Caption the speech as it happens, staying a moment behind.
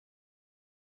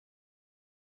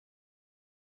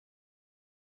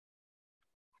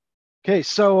Okay,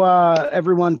 so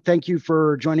everyone, thank you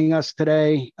for joining us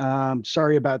today.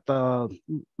 Sorry about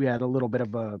we had a little bit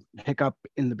of a hiccup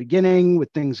in the beginning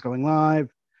with things going live.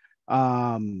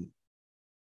 Um,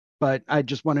 but I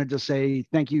just wanted to say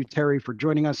thank you, Terry, for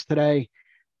joining us today.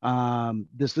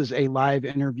 This is a live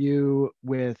interview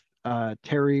with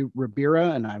Terry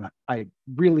Ribera, and I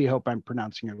really hope I'm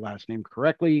pronouncing your last name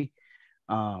correctly.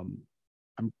 Um,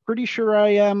 I'm pretty sure I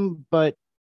am, but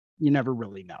you never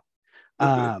really know.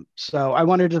 So I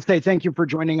wanted to say thank you for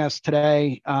joining us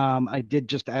today. I did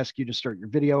just ask you to start your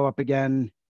video up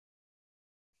again.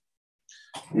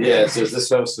 Yeah, it says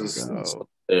this house is So,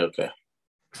 okay.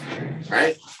 All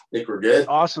right, I think we're good.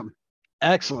 awesome.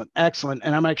 Excellent. Excellent.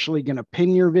 And I'm actually going to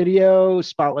pin your video,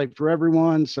 spotlight for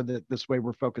everyone, so that this way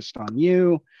we're focused on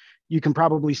you. You can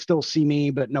probably still see me,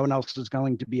 but no one else is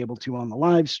going to be able to on the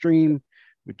live stream,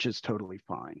 which is totally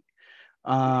fine.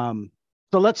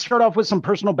 So let's start off with some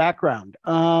personal background.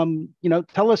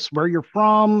 Tell us where you're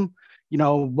from,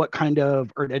 what kind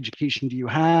of art education do you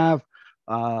have?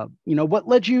 What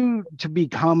led you to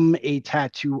become a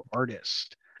tattoo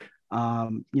artist?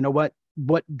 What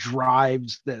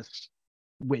drives this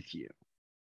with you?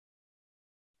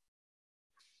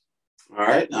 All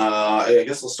right, I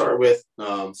guess I'll start with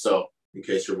so in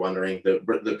case you're wondering,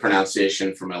 the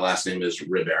pronunciation for my last name is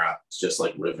Ribera. It's just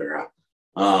like Rivera.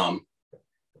 Um,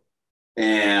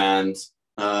 and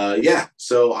yeah,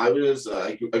 so I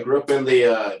grew up in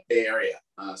the Bay Area,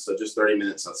 so just 30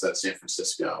 minutes outside San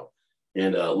Francisco,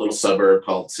 in a little suburb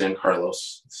called San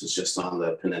Carlos. This is just on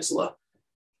the peninsula,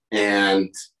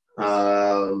 and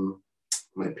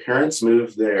my parents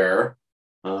moved there.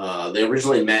 They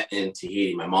originally met in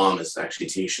Tahiti. My mom is actually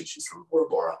Tahitian. She's from Bora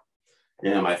Bora.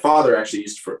 And my father actually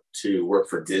used to work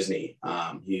for Disney.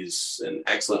 He's an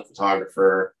excellent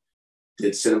photographer,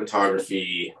 did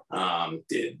cinematography,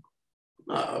 did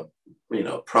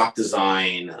prop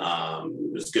design,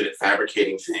 was good at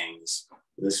fabricating things.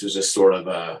 This was just sort of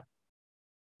a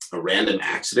random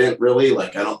accident, really.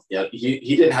 Like, I don't, yeah,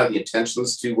 he didn't have the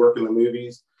intentions to work in the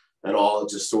movies at all. It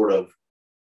just sort of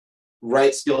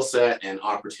right skill set and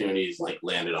opportunities like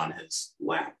landed on his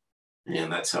lap.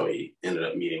 And that's how he ended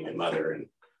up meeting my mother and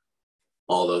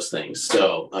all those things.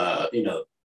 So,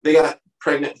 they got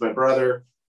pregnant with my brother.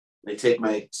 They take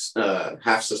my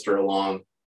half sister along,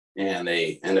 and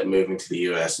they end up moving to the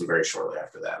U.S. And very shortly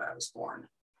after that, I was born.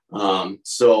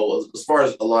 So as far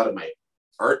as a lot of my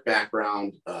art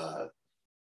background,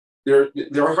 there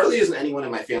hardly isn't anyone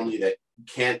in my family that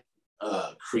can't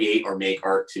create or make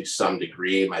art to some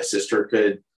degree. My sister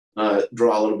could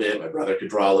draw a little bit. My brother could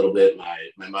draw a little bit.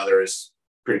 My mother is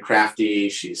pretty crafty.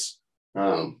 She's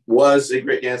was a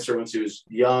great dancer when she was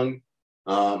young.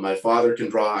 My father can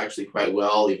draw actually quite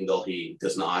well, even though he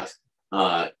does not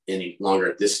any longer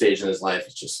at this stage in his life.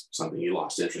 It's just something he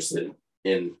lost interest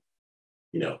in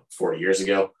 40 years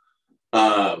ago.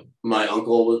 My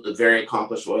uncle was a very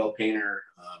accomplished oil painter.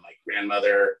 My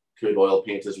grandmother could oil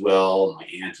paint as well. My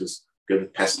aunt was good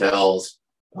with pastels.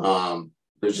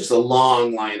 There's just a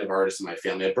long line of artists in my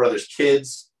family. My brother's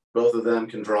kids, both of them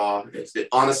can draw.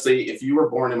 Honestly, if you were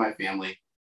born in my family,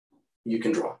 you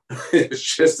can draw. It's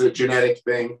just a genetic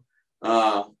thing.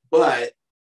 But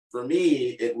for me,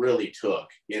 it really took,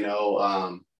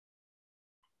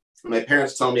 my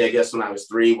parents told me, I guess when I was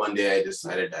 3, one day I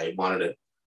decided I wanted a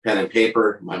pen and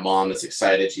paper. My mom is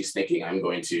excited. She's thinking I'm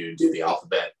going to do the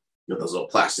alphabet, those little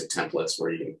plastic templates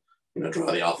where you can, draw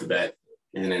the alphabet.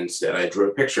 And instead I drew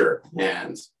a picture,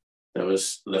 and that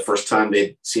was the first time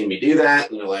they'd seen me do that.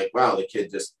 And they're like, wow, the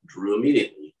kid just drew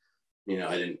immediately.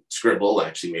 I didn't scribble. I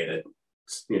actually made a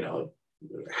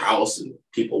house, and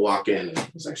people walk in, and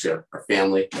it was actually our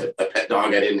family, a pet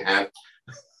dog I didn't have.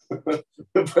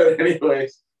 But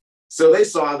anyways, so they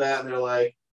saw that and they're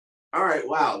like, all right,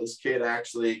 wow, this kid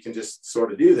actually can just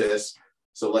sort of do this.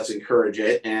 So let's encourage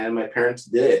it. And my parents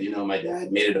did. My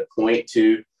dad made it a point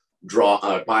to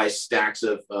buy stacks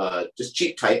of just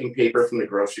cheap typing paper from the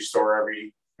grocery store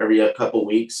every couple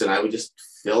weeks, and I would just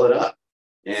fill it up.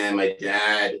 And my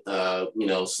dad,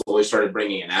 slowly started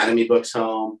bringing anatomy books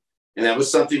home, and that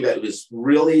was something that was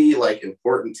really like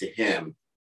important to him,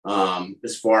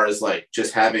 as far as like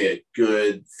just having a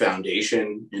good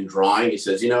foundation in drawing. He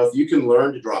says, if you can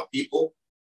learn to draw people,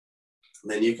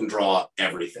 then you can draw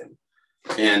everything.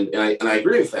 And I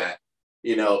agree with that.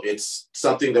 It's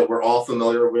something that we're all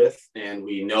familiar with, and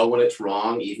we know when it's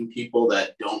wrong. Even people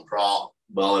that don't draw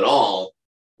well at all,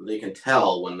 they can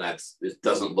tell when it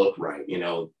doesn't look right. You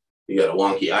got a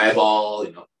wonky eyeball,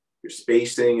 your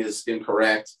spacing is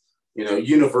incorrect.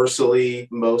 Universally,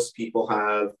 most people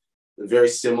have very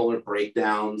similar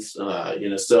breakdowns,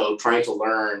 so trying to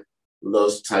learn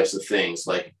those types of things,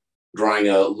 like drawing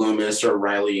a Loomis or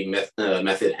Riley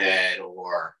method head,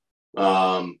 or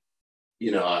Bert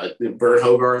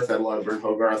Hogarth. I had a lot of Bert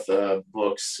Hogarth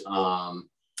books.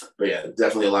 But yeah,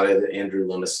 definitely a lot of the Andrew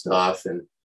Loomis stuff and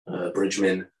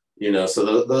Bridgman.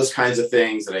 So those kinds of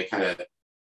things that I kind of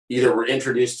either were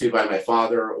introduced to by my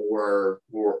father or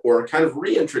kind of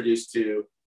reintroduced to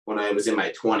when I was in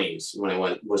my 20s, when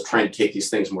I was trying to take these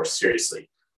things more seriously.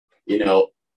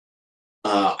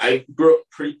 I grew up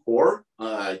pretty poor.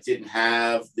 I didn't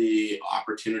have the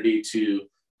opportunity to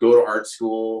go to art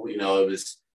school. It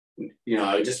was,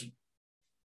 I just,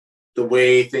 the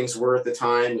way things were at the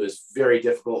time, it was very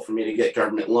difficult for me to get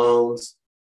government loans.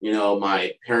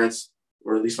 My parents,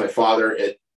 or at least my father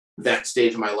at that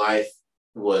stage of my life,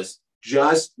 was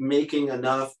just making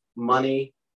enough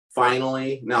money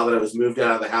finally, now that I was moved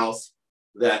out of the house,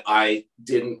 that I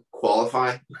didn't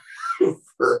qualify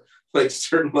for like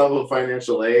certain level of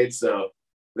financial aid. So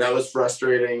that was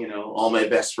frustrating. All my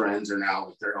best friends are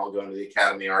now, they're all going to the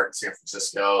Academy of Art in San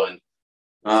Francisco. And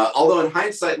although in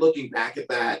hindsight, looking back at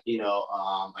that,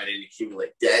 I didn't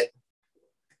accumulate debt.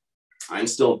 I'm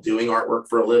still doing artwork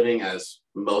for a living, as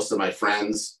most of my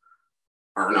friends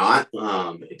are not,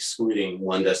 excluding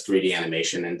one does 3D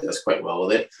animation and does quite well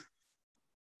with it.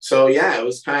 So yeah, it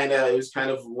was kind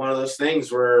of one of those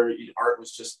things where art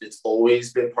was just, it's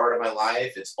always been part of my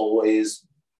life. It's always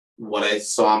what I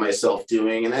saw myself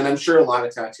doing. And I'm sure a lot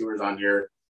of tattooers on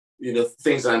here,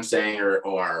 things that I'm saying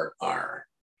are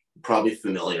probably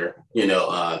familiar.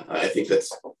 I think that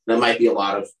might be a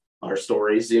lot of our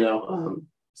stories,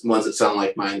 ones that sound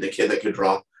like mine, the kid that could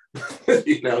draw,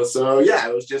 so yeah,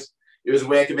 it was a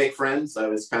way I could make friends. I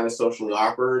was kind of socially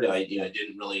awkward. I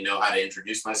didn't really know how to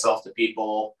introduce myself to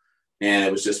people. And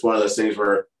it was just one of those things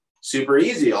where super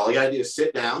easy. All I got to do is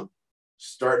sit down,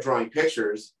 start drawing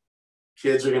pictures.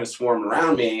 Kids are going to swarm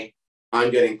around me.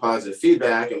 I'm getting positive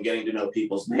feedback. I'm getting to know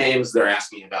people's names. They're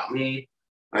asking about me.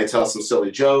 I tell some silly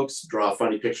jokes, draw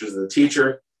funny pictures of the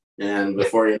teacher. And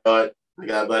before you know it, I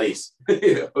got buddies.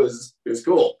 It was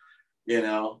cool,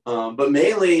 but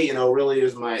mainly, really it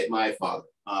was my father.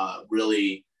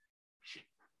 Really,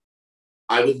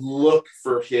 I would look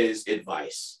for his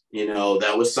advice.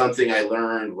 That was something I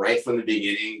learned right from the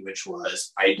beginning, which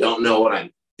was, I don't know what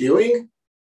I'm doing,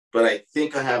 but I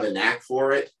think I have a knack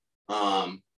for it.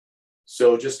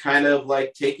 So just kind of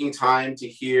like taking time to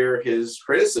hear his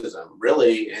criticism,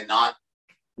 really, and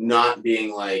not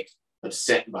being like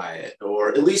upset by it, or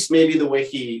at least maybe the way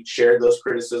he shared those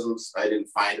criticisms, I didn't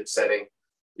find upsetting.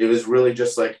 It was really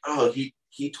just like, oh,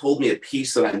 he told me a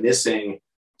piece that I'm missing.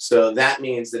 So that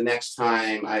means the next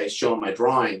time I show him my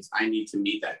drawings, I need to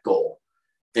meet that goal.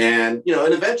 And,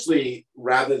 and eventually,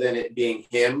 rather than it being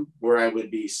him, where I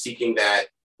would be seeking that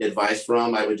advice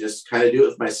from, I would just kind of do it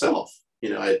with myself.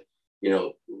 I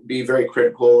be very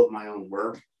critical of my own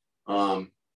work. I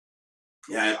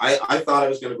thought I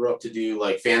was going to grow up to do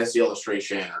like fantasy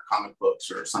illustration or comic books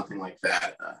or something like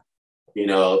that.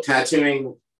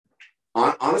 Tattooing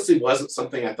honestly wasn't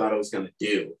something I thought I was going to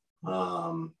do.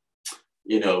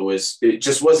 It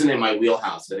just wasn't in my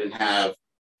wheelhouse. I didn't have,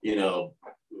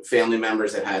 family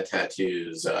members that had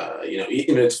tattoos.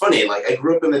 It's funny. Like, I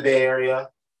grew up in the Bay Area,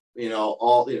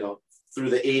 through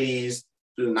the 80s,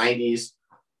 through the 90s,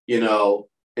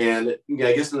 and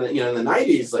I guess in the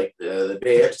 90s, like the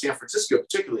Bay Area, San Francisco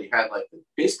particularly, had like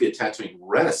basically a tattooing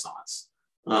renaissance.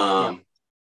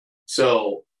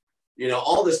 So,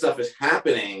 all this stuff is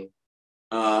happening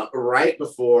right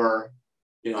before,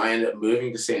 I ended up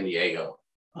moving to San Diego.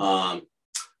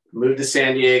 Moved to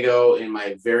San Diego in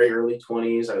my very early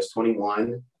 20s. I was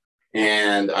 21.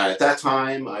 And at that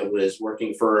time, I was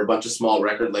working for a bunch of small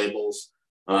record labels,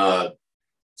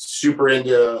 super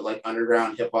into like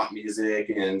underground hip hop music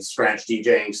and scratch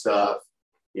DJing stuff.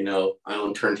 I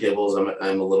own turntables.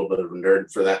 I'm a little bit of a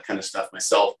nerd for that kind of stuff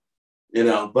myself,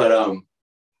 but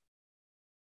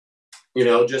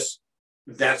just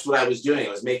that's what I was doing.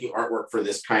 I was making artwork for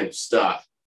this kind of stuff.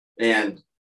 And,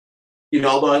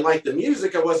 although I liked the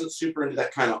music, I wasn't super into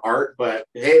that kind of art, but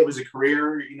hey, it was a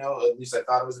career, at least I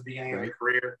thought it was the beginning of a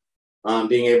career,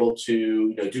 being able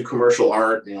to, do commercial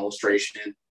art and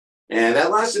illustration. And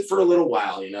that lasted for a little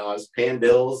while. I was paying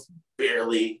bills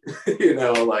barely,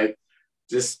 like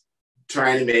just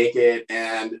trying to make it.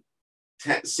 And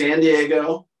San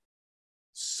Diego,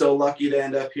 so lucky to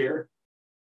end up here.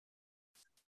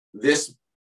 This,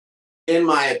 in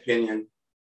my opinion,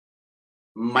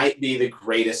 might be the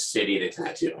greatest city to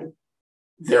tattoo in.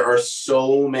 There are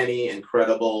so many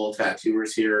incredible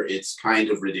tattooers here. It's kind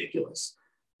of ridiculous.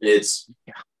 It's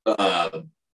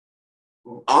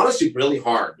honestly really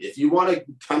hard. If you want to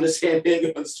come to San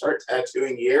Diego and start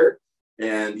tattooing here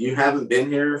and you haven't been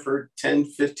here for 10,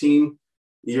 15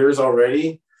 years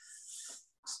already,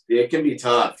 it can be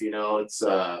tough. It's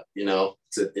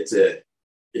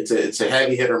a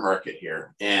heavy hitter market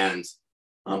here. And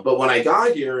but when I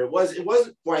got here, it wasn't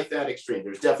quite that extreme.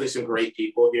 There's definitely some great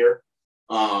people here.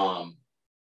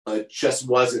 It just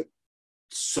wasn't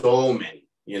so many.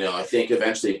 I think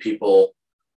eventually people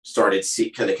started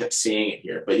kept seeing it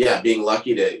here. But yeah, being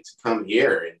lucky to come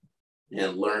here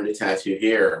and learn to tattoo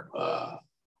here.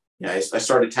 I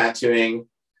started tattooing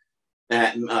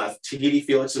at Tahiti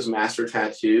Felix's Master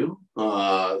Tattoo.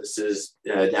 This is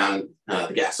down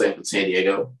the gas lamp in San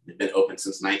Diego. It's been open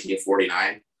since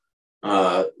 1949.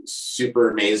 Super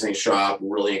amazing shop,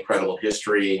 really incredible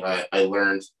history. I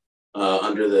learned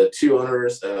under the two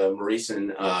owners, Maurice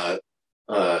and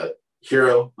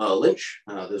Hero Lynch.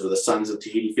 Those are the sons of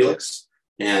Tahiti Felix,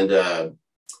 and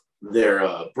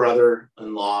their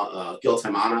brother-in-law, Gil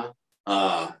Taimana.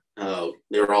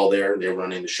 They were all there. They were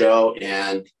running the show,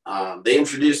 and they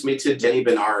introduced me to Denny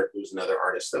Bernard, who's another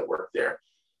artist that worked there.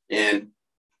 And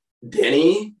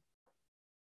Denny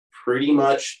pretty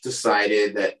much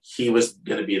decided that he was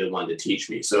going to be the one to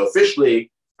teach me. So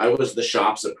officially, I was the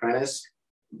shop's apprentice,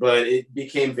 but it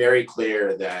became very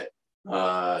clear that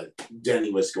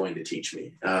Denny was going to teach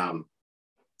me.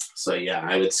 So yeah,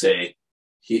 I would say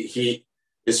he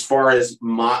as far as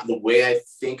the way I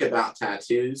think about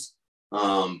tattoos,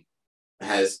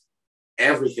 has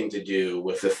everything to do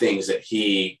with the things that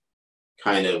he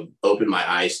kind of opened my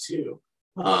eyes to.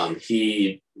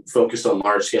 He focused on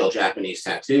large scale Japanese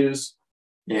tattoos,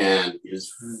 and he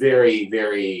was very,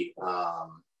 very,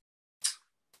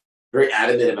 very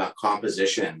adamant about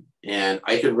composition. And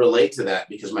I could relate to that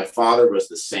because my father was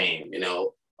the same.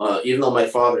 Even though my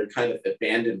father kind of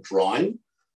abandoned drawing,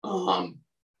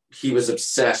 he was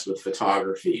obsessed with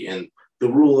photography and the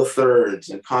rule of thirds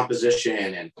and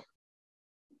composition and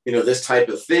this type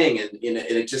of thing. And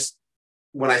it just,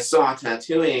 when I saw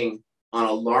tattooing on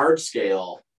a large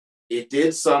scale, it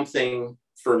did something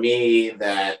for me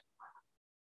that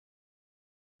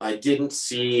I didn't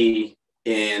see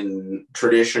in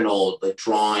traditional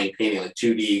drawing, painting,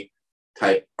 2D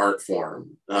type art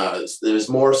form. There was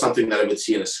more something that I would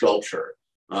see in a sculpture.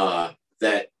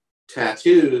 That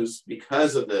tattoos,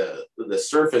 because of the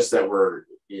surface that we're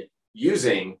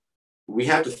using, we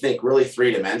have to think really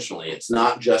three-dimensionally. It's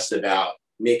not just about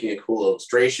making a cool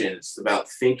illustration. It's about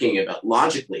thinking about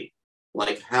logically,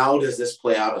 how does this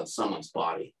play out on someone's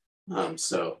body?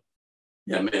 So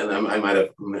yeah, man, I might have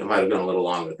gone a little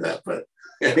long with that, but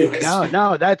anyways.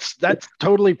 No, that's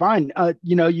totally fine.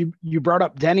 You brought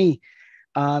up Denny.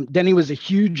 Denny was a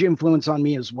huge influence on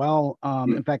me as well.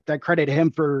 In fact, I credit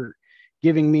him for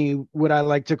giving me what I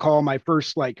like to call my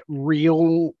first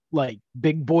real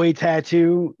big boy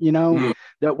tattoo,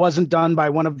 that wasn't done by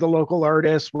one of the local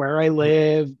artists where I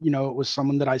live. It was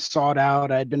someone that I sought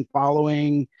out. I had been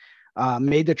following,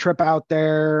 made the trip out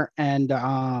there, and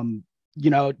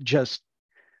just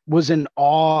was in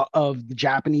awe of the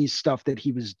Japanese stuff that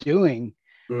he was doing.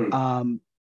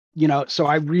 So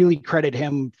I really credit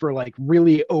him for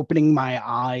really opening my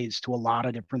eyes to a lot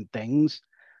of different things.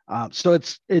 So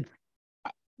it's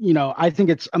I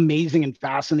think it's amazing and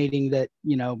fascinating that,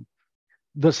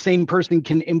 the same person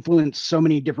can influence so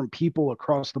many different people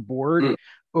across the board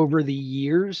over the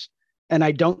years. And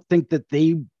I don't think that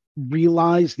they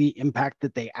realize the impact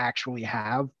that they actually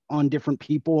have on different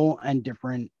people and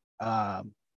different, of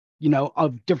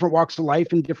different walks of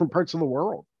life in different parts of the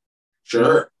world.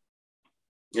 Sure.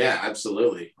 Yeah,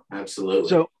 absolutely. Absolutely.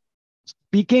 So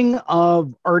speaking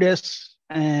of artists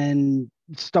and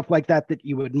stuff like that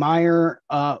you admire,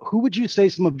 who would you say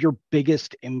some of your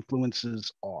biggest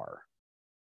influences are?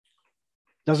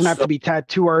 Doesn't have to be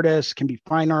tattoo artists, can be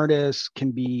fine artists, can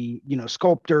be,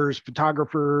 sculptors,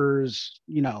 photographers,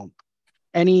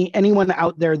 anyone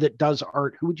out there that does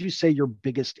art. Who would you say your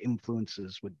biggest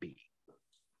influences would be?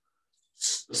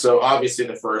 So obviously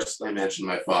the first I mentioned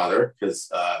my father, because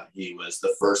he was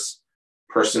the first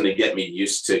person to get me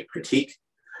used to critique,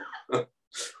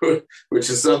 which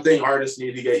is something artists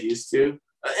need to get used to.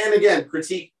 And again,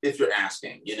 critique if you're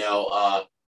asking.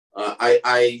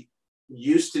 I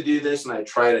used to do this, and I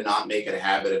try to not make it a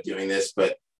habit of doing this,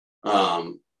 but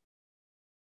I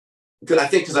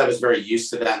think because I was very used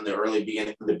to that in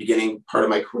the beginning part of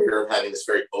my career of having this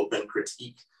very open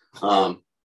critique.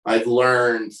 I've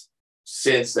learned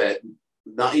since that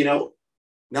not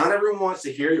everyone wants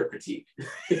to hear your critique,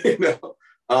 and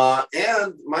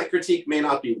my critique may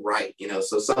not be right,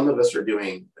 so some of us are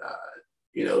doing,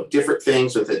 different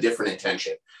things with a different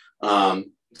intention.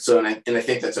 And I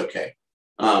think that's okay.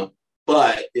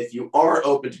 But if you are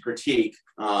open to critique,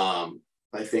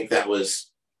 I think that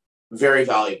was very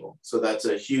valuable. So that's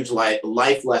a huge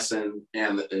life lesson,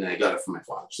 and I got it from my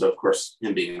father. So of course,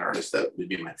 him being an artist, that would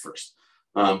be my first.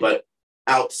 But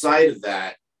outside of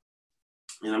that,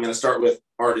 and I'm going to start with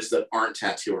artists that aren't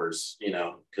tattooers,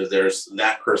 because there's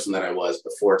that person that I was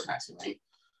before tattooing.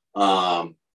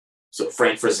 So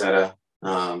Frank Frazetta,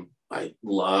 I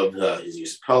love his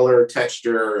use of color,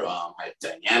 texture, how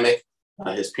dynamic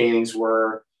his paintings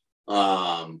were.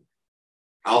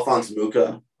 Alphonse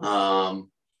Mucha,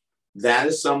 that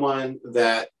is someone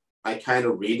that I kind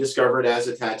of rediscovered as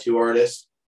a tattoo artist,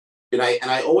 and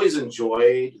I always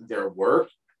enjoyed their work,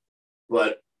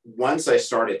 but once I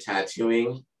started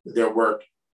tattooing, their work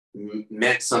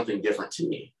meant something different to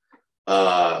me,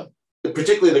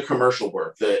 particularly the commercial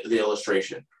work, the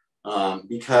illustration,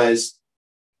 because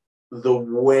the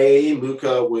way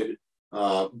Mucha would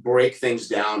break things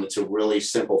down into really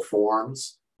simple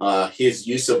forms, his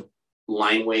use of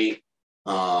line weight,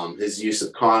 his use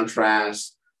of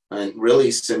contrast, and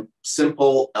really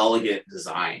simple, elegant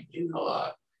design,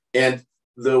 and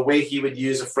the way he would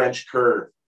use a French curve,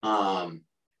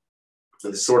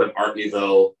 the sort of Art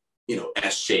Nouveau,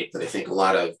 S shape that I think a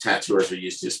lot of tattooers are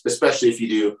used to, especially if you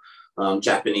do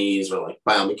Japanese or like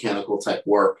biomechanical type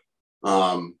work.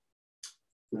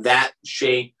 That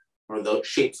shape, or those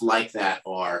shapes like that,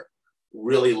 are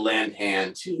really lend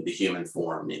hand to the human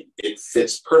form. It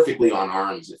fits perfectly on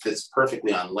arms. It fits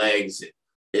perfectly on legs.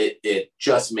 It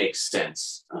just makes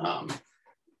sense.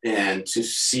 And to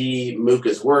see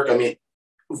Mucha's work, I mean,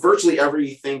 virtually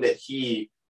everything that he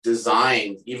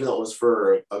designed, even though it was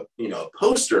for a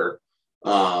poster,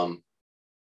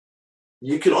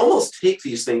 you could almost take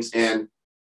these things and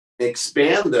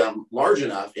expand them large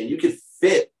enough, and you could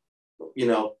fit,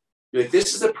 like,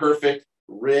 this is a perfect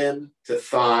rib to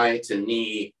thigh to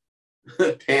knee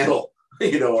panel,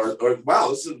 or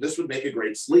wow, this would make a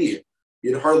great sleeve.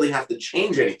 You'd hardly have to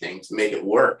change anything to make it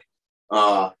work,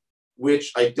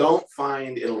 which I don't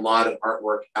find in a lot of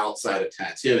artwork outside of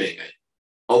tattooing.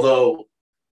 Although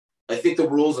I think the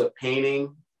rules of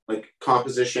painting, like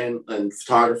composition and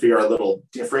photography, are a little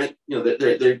different.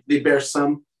 They bear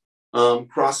some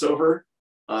crossover,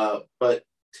 but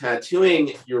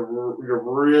tattooing, you're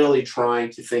really trying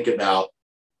to think about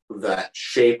that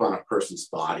shape on a person's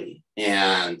body.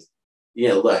 And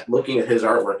looking at his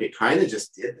artwork, it kind of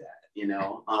just did that,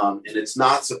 and it's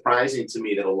not surprising to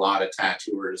me that a lot of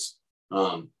tattooers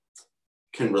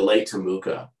can relate to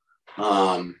Mucha.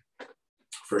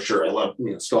 For sure. I love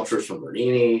sculptures from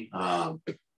Bernini.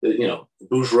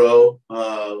 Bouguereau,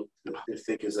 I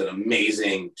think, is an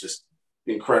amazing, just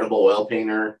incredible oil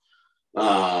painter.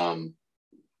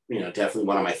 Definitely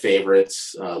one of my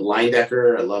favorites.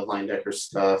 Leindecker, I love Leindecker's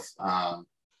stuff.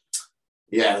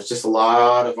 It's just a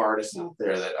lot of artists out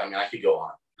there that, I could go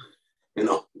on,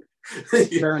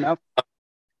 Fair enough.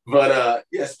 But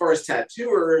as far as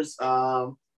tattooers,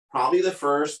 probably the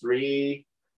first three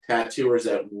tattooers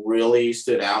that really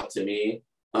stood out to me,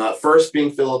 first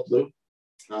being Philip Lou,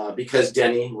 because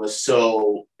Denny was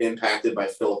so impacted by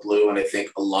Philip Lou, and I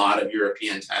think a lot of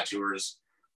European tattooers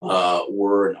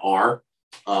were and are.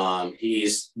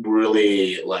 He's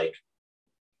really like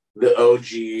the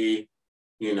OG,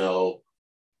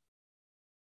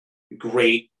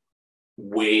 great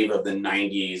wave of the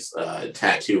 90s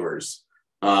tattooers.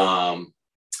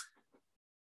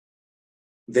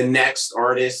 The next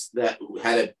artist that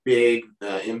had a big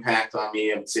impact on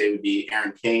me, I would say, would be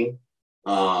Aaron Kane.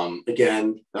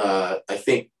 Again, I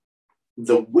think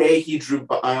the way he drew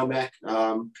biomech,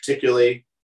 particularly,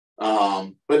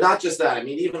 but not just that. I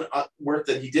mean, even work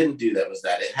that he didn't do that was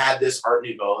that it had this Art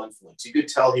Nouveau influence. You could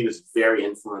tell he was very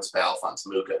influenced by Alphonse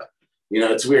Mucha.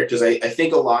 It's weird because I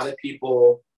think a lot of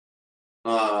people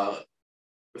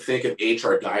think of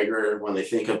H.R. Geiger when they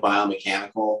think of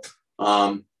biomechanical.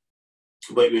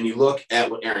 But when you look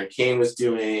at what Aaron Kane was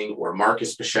doing, or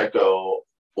Marcus Pacheco,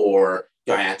 or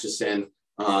Guy Atchison,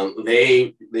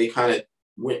 they kind of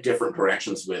went different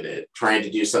directions with it, trying to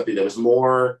do something that was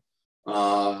more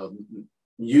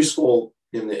useful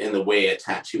in the way a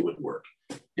tattoo would work.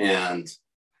 And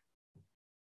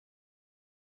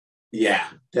yeah,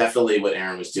 definitely what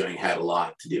Aaron was doing had a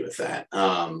lot to do with that.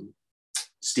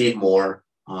 Steve Moore,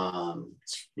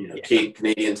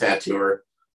 Canadian tattooer.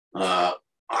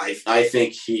 I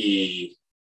think he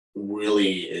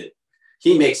really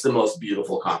makes the most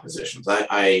beautiful compositions.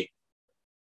 I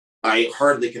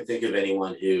hardly can think of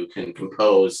anyone who can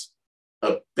compose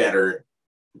a better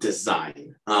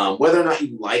design. Whether or not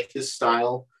you like his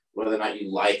style, whether or not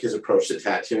you like his approach to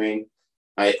tattooing,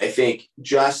 I think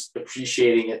just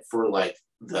appreciating it for like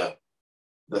the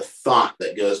thought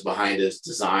that goes behind his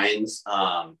designs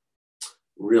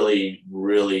really,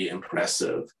 really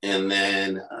impressive. And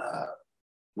then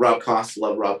Rob Costa,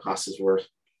 love Rob Costa's work.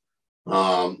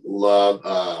 Love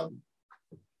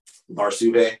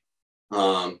Varsuve.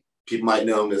 People might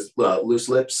know him as Loose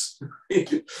Lips.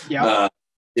 Yeah.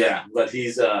 Yeah, but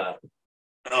he's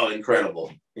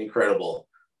incredible.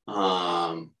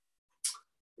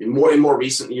 In more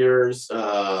recent years,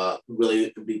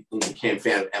 really became a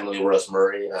fan of Emily Rose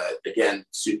Murray. Again,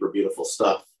 super beautiful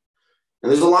stuff. And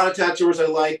there's a lot of tattooers I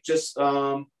like, just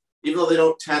even though they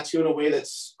don't tattoo in a way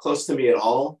that's close to me at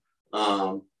all.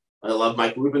 I love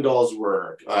Mike Rubendahl's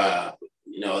work.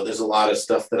 There's a lot of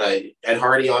stuff that Ed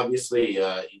Hardy, obviously,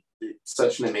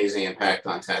 such an amazing impact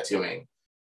on tattooing.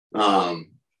 Grimy,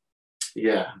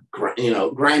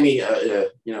 I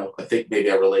think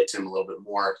maybe I relate to him a little bit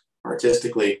more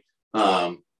artistically.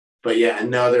 But yeah,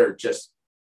 another just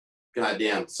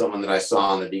goddamn someone that I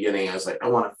saw in the beginning. I was like, I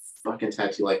want a fucking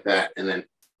tattoo like that. And then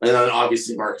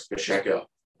obviously Marcus Pacheco.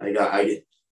 I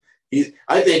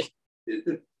think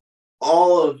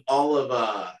all of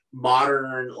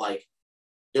modern like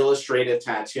illustrative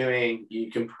tattooing, you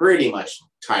can pretty much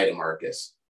tie to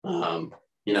Marcus. You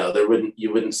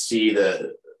wouldn't see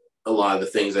a lot of the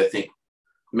things I think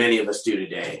many of us do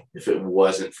today if it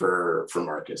wasn't for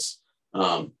Marcus.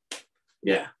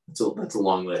 That's a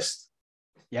long list.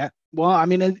 Yeah. Well, I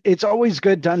mean, it's always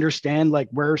good to understand like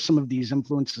where some of these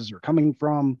influences are coming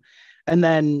from. And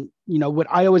then, what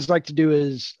I always like to do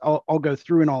is I'll go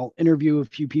through and I'll interview a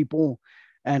few people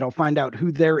and I'll find out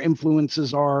who their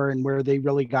influences are and where they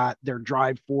really got their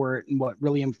drive for it and what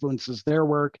really influences their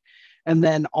work. And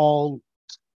then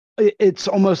it's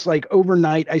almost like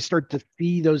overnight, I start to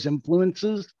see those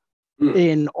influences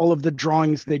in all of the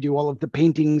drawings they do, all of the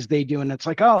paintings they do. And it's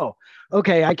like, oh,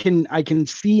 okay, I can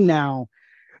see now,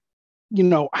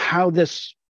 how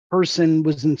this person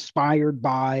was inspired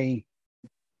by,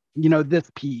 this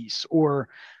piece, or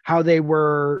how they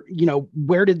were,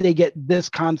 where did they get this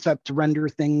concept to render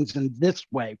things in this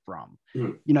way from?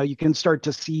 You can start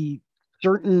to see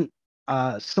certain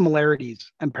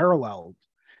similarities and parallels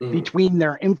between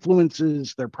their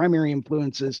influences, their primary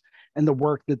influences, and the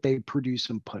work that they produce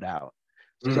and put out.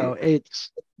 So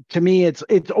to me, it's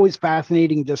always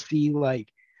fascinating to see like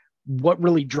what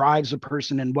really drives a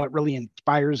person and what really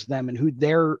inspires them and who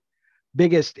their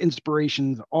biggest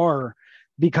inspirations are.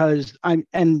 Because I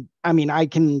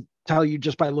can tell you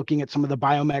just by looking at some of the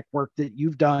biomech work that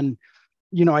you've done,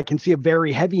 I can see a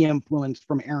very heavy influence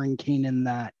from Aaron Kane in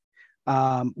that.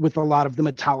 With a lot of the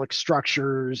metallic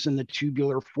structures and the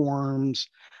tubular forms,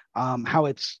 how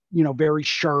it's, very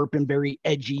sharp and very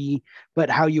edgy,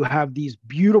 but how you have these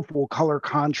beautiful color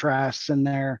contrasts in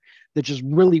there that just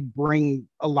really bring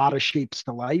a lot of shapes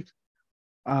to life.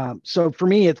 So for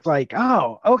me, it's like,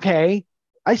 oh, okay,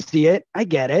 I see it. I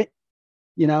get it.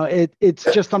 It's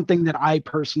just something that I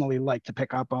personally like to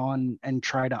pick up on and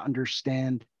try to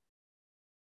understand.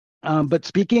 But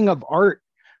speaking of art,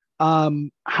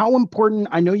 how important,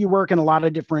 I know you work in a lot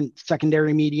of different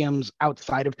secondary mediums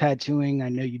outside of tattooing. I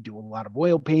know you do a lot of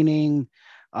oil painting,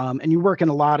 and you work in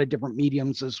a lot of different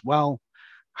mediums as well.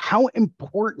 How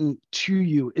important to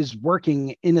you is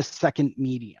working in a second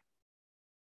medium?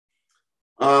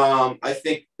 I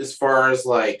think as far as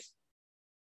like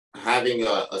having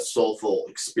a soulful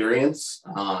experience,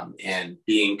 and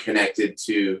being connected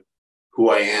to who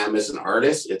I am as an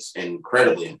artist, it's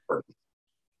incredibly important.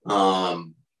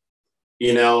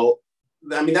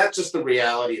 That's just the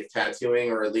reality of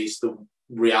tattooing, or at least the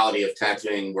reality of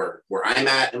tattooing where I'm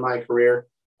at in my career.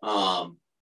 I'm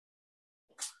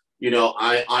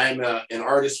an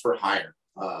artist for hire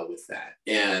with that,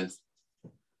 and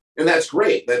that's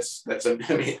great. I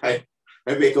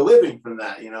make a living from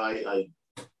that. I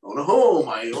own a home.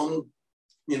 I own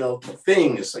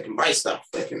things. I can buy stuff.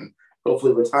 I can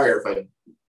hopefully retire if I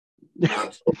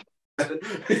not.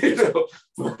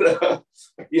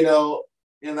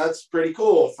 And that's pretty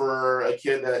cool for a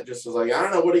kid that just was like, I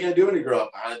don't know, what are you gonna do when you grow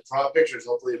up? I draw pictures,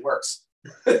 hopefully it works.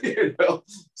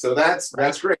 So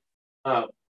that's great.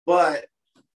 But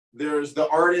there's the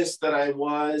artist that I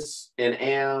was and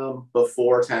am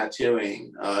before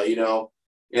tattooing,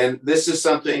 and this is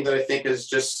something that I think is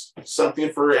just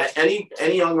something for any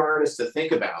young artist to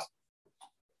think about.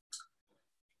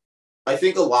 I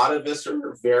think a lot of us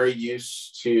are very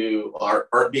used to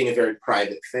art being a very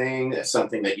private thing. It's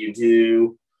something that you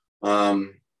do.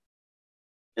 And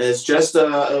it's just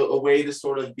a way to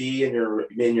sort of be in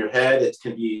your head. It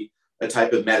can be a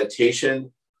type of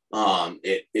meditation.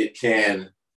 It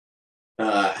can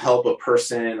help a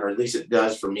person, or at least it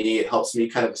does for me. It helps me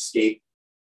kind of escape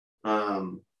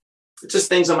just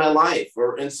things in my life,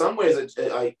 or in some ways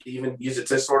I even use it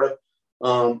to sort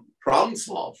of problem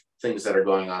solve things that are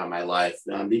going on in my life,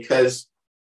 because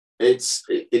it's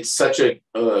such a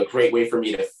great way for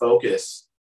me to focus,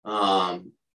 that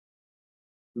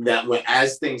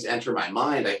as things enter my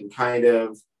mind, I can kind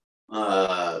of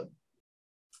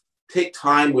take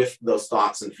time with those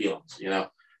thoughts and feelings,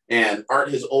 and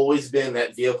art has always been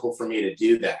that vehicle for me to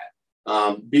do that,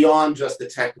 beyond just the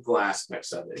technical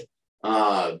aspects of it.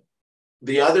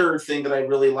 The other thing that I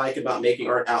really like about making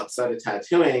art outside of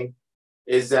tattooing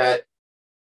is that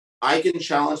I can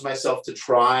challenge myself to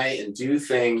try and do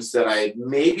things that I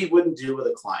maybe wouldn't do with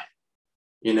a client.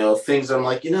 Things I'm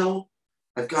like,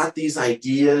 I've got these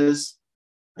ideas.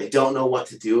 I don't know what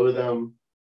to do with them.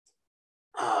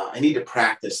 I need to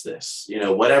practice this,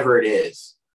 whatever it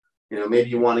is. Maybe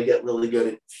you want to get really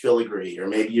good at filigree, or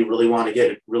maybe you really want to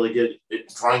get really good at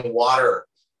drawing water,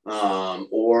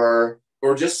 or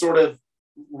just sort of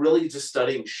really just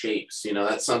studying shapes.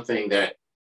 That's something that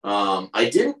I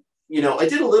did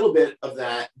a little bit of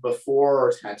that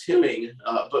before tattooing,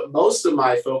 but most of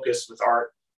my focus with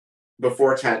art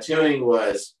before tattooing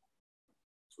was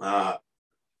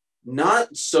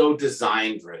not so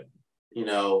design driven.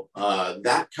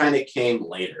 That kind of came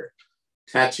later.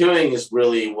 Tattooing is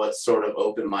really what sort of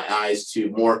opened my eyes to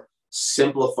more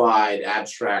simplified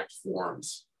abstract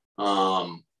forms.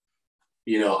 I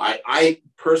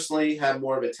personally have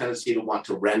more of a tendency to want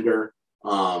to render,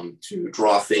 to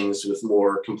draw things with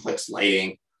more complex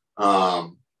lighting. But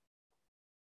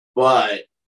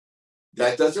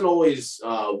that doesn't always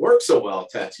work so well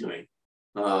tattooing.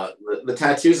 The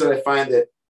tattoos that I find that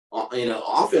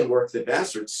often work the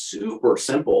best are super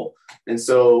simple. And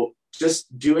so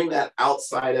just doing that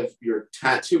outside of your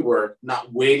tattoo work,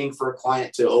 not waiting for a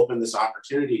client to open this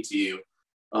opportunity to you,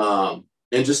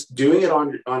 and just doing it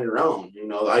on your own.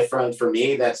 I find for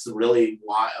me, that's really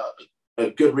why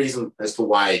a good reason as to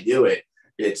why I do it.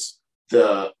 It's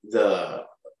the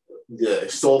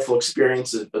soulful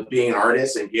experience of being an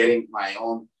artist and getting my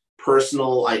own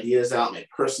personal ideas out, my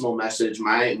personal message,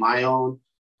 my own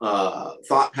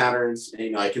thought patterns.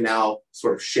 And, I can now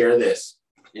sort of share this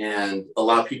and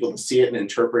allow people to see it and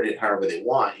interpret it however they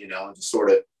want, and just sort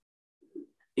of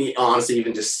honestly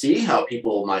even just see how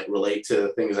people might relate to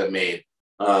the things I've made.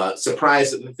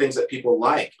 Surprised at the things that people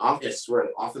like. I swear,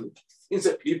 often the things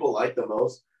that people like the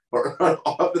most are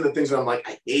often the things that I'm like,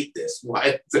 I hate this.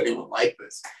 Why does anyone like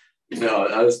this?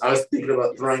 I was thinking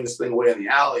about throwing this thing away in the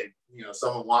alley.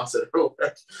 Someone wants it or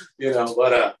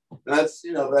whatever. But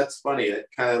that's funny. It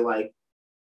kind of like,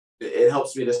 it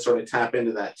helps me to sort of tap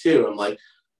into that too. I'm like,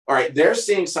 all right, they're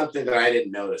seeing something that I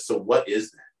didn't notice. So what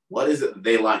is that? What is it that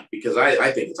they like? Because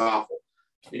I think it's awful.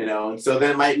 And so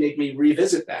that might make me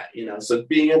revisit that, so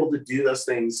being able to do those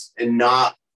things and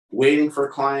not waiting for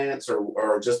clients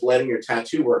or just letting your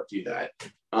tattoo work do that.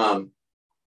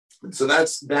 So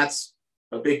that's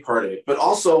a big part of it, but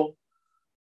also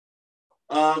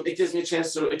it gives me a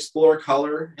chance to explore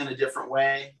color in a different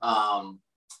way.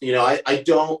 I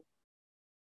don't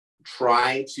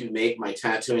try to make my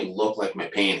tattooing look like my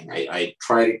painting. I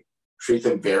try to treat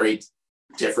them very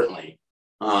differently.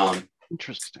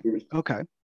 Interesting. Okay.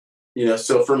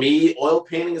 So for me, oil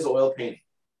painting is oil painting.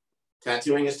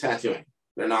 Tattooing is tattooing.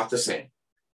 They're not the same.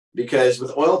 Because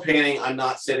with oil painting, I'm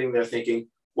not sitting there thinking,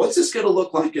 what's this going to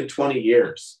look like in 20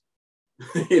 years?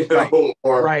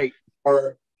 Right.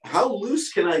 Or how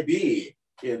loose can I be?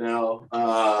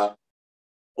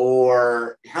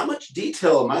 Or how much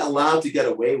detail am I allowed to get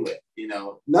away with?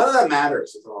 None of that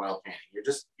matters with oil painting. You're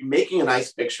making a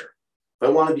nice picture. If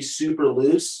I want to be super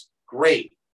loose,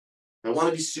 great. If I want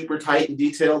to be super tight and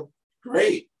detailed,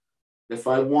 great. If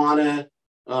I want to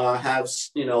have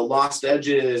lost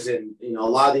edges and a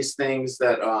lot of these things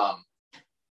that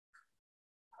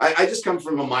I just come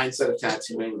from a mindset of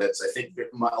tattooing that's, I think,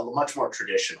 much more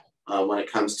traditional when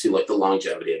it comes to like the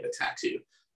longevity of a tattoo.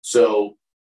 So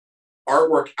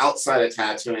artwork outside of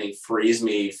tattooing frees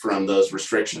me from those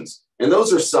restrictions, and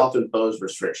those are self-imposed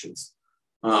restrictions.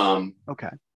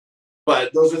 Okay.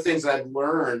 But those are things I've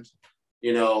learned,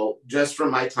 just from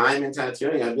my time in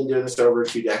tattooing. I've been doing this over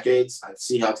 2 decades. I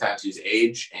see how tattoos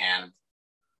age. And,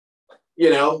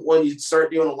 when you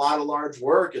start doing a lot of large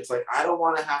work, it's like, I don't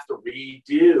want to have to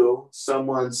redo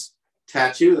someone's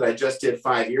tattoo that I just did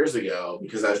 5 years ago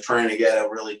because I was trying to get a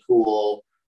really cool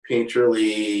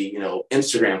painterly,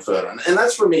 Instagram photo. And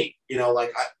that's for me,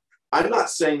 I'm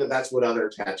not saying that that's what other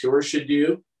tattooers should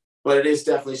do, but it is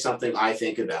definitely something I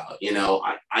think about.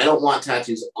 I don't want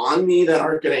tattoos on me that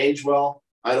aren't going to age well.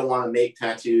 I don't want to make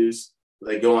tattoos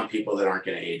that go on people that aren't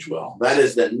going to age well. That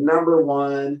is the number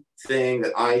one thing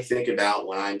that I think about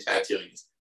when I'm tattooing.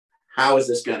 How is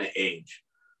this going to age?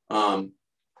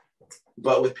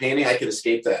 but with painting, I can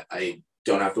escape that. I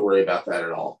don't have to worry about that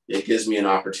at all. It gives me an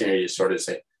opportunity to sort of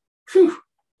say, "Phew,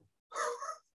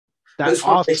 That's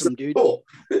awesome, dude." Cool.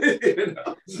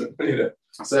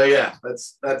 So yeah,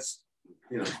 that's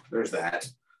there's that.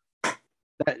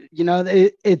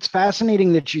 It's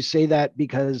fascinating that you say that,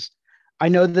 because I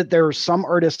know that there are some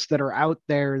artists that are out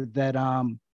there that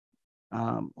hold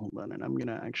on, and I'm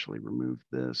gonna actually remove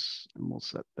this and we'll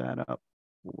set that up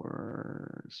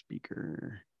for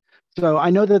speaker. So I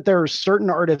know that there are certain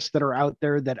artists that are out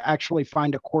there that actually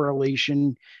find a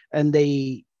correlation, and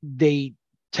they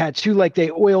tattoo like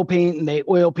they oil paint, and they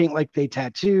oil paint like they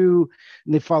tattoo,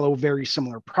 and they follow a very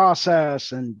similar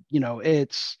process. And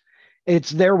it's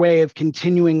their way of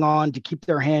continuing on to keep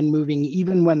their hand moving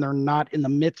even when they're not in the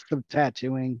midst of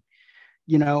tattooing,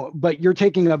 but you're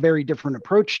taking a very different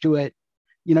approach to it,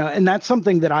 and that's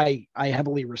something that I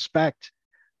heavily respect.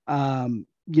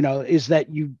 Is that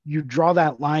you draw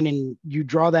that line and you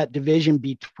draw that division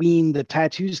between the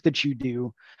tattoos that you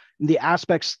do and the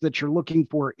aspects that you're looking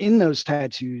for in those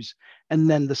tattoos, and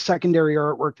then the secondary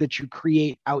artwork that you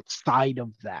create outside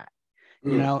of that.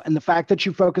 And the fact that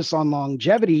you focus on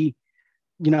longevity,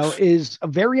 is a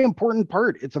very important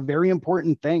part. It's a very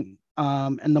important thing.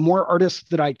 And the more artists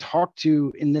that I talk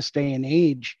to in this day and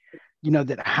age,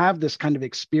 that have this kind of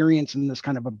experience and this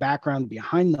kind of a background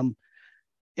behind them,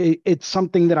 it's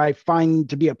something that I find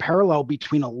to be a parallel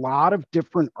between a lot of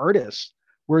different artists,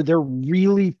 where they're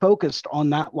really focused on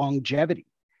that longevity.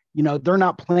 They're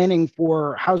not planning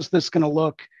for how's this going to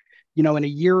look, in a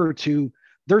year or two.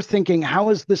 They're thinking, how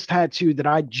is this tattoo that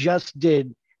I just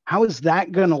did, how is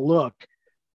that going to look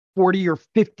 40 or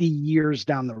 50 years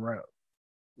down the road?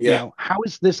 Yeah. How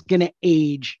is this going to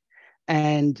age,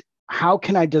 and how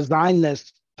can I design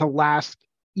this to last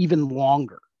even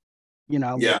longer?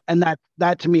 Yeah. And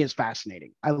that to me is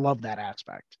fascinating. I love that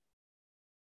aspect.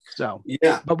 So,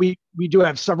 yeah. But we do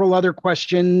have several other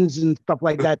questions and stuff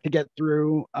like that to get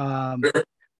through. Sure.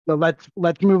 So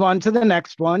let's move on to the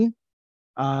next one.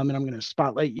 And I'm going to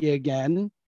spotlight you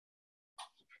again.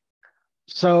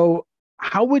 So,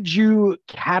 how would you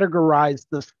categorize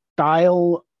the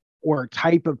style or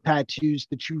type of tattoos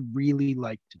that you really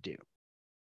like to do?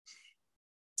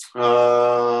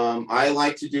 I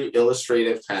like to do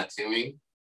illustrative tattooing.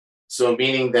 So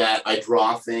meaning that I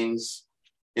draw things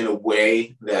in a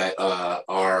way that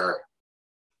are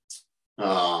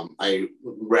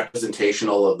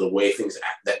representational of the way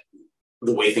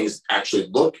things actually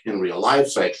look in real life.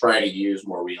 So I try to use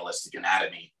more realistic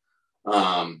anatomy.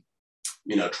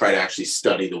 Try to actually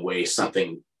study the way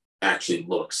something actually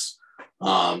looks.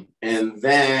 And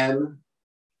then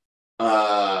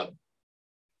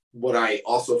what I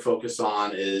also focus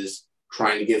on is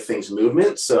trying to give things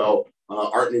movement. So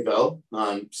Art Nouveau.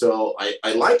 So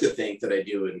I like to think that I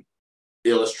do an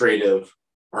illustrative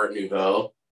Art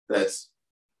Nouveau that's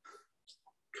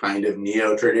kind of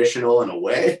neo-traditional in a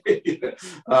way.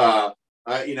 I'm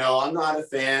not a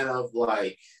fan of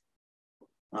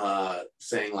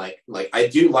saying like I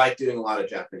do like doing a lot of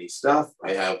Japanese stuff.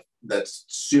 That's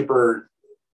super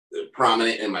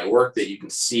prominent in my work, that you can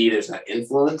see there's that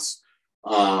influence.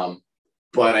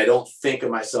 But I don't think of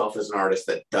myself as an artist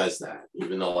that does that,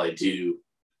 even though I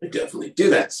definitely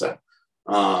do that stuff.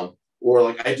 Or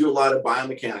like I do a lot of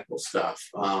biomechanical stuff.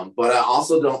 But I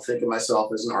also don't think of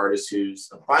myself as an artist who's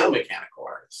a biomechanical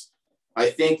artist. I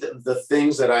think that the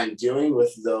things that I'm doing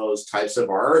with those types of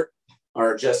art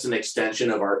are just an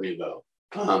extension of Art Nouveau.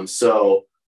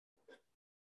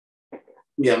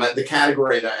 The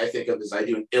category that I think of is I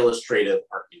do an illustrative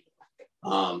Art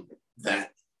Nouveau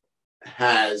that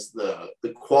has the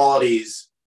qualities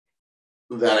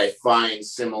that I find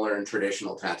similar in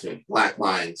traditional tattooing: black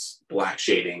lines, black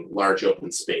shading, large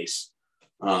open space,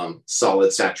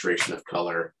 solid saturation of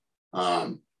color,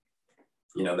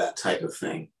 that type of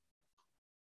thing.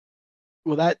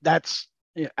 Well, that's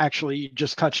actually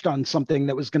just touched on something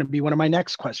that was going to be one of my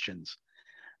next questions.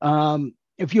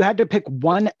 If you had to pick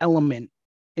one element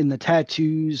in the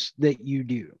tattoos that you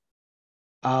do,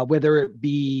 whether it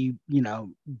be,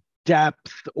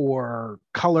 depth or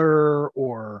color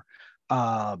or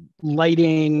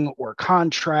lighting or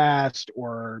contrast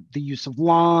or the use of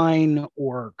line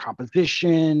or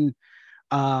composition,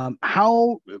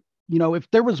 if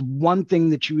there was one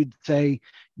thing that you would say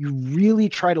you really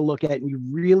try to look at and you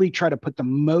really try to put the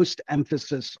most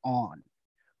emphasis on,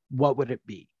 what would it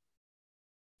be?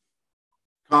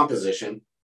 Composition.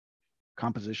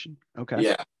 Okay.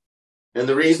 Yeah. And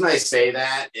the reason I say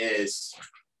that is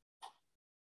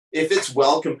if it's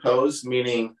well composed,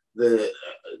 meaning the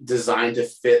designed to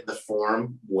fit the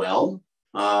form well,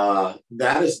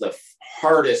 that is the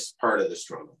hardest part of the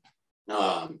struggle.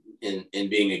 in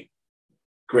being a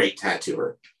great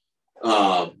tattooer.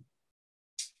 And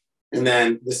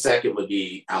then the second would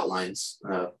be outlines,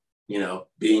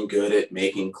 being good at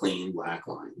making clean black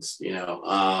lines,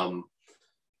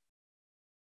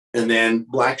 and then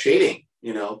black shading,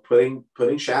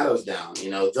 putting shadows down,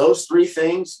 those three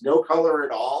things, no color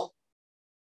at all.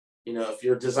 If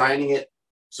you're designing it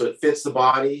so it fits the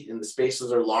body and the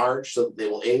spaces are large so that they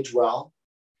will age well.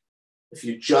 If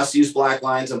you just use black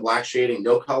lines and black shading,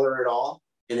 no color at all,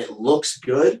 and it looks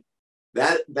good,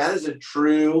 that is a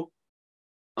true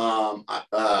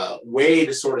way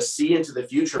to sort of see into the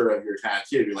future of your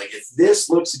tattoo. You're like, if this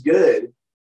looks good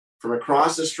from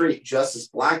across the street, just as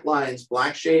black lines,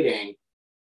 black shading,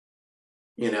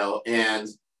 and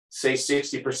say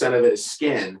 60% of it is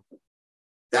skin,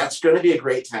 that's going to be a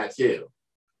great tattoo.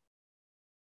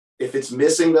 If it's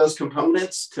missing those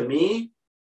components, to me,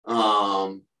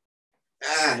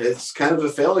 it's kind of a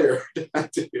failure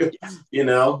tattoo,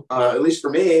 at least for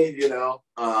me, those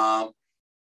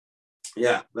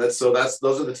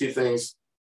are the two things,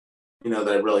 that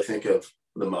I really think of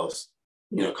the most.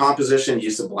 Composition,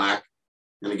 use of black,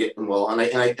 and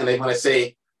when I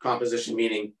say composition,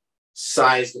 meaning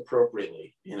sized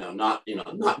appropriately, not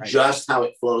right. Just how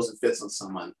it flows and fits on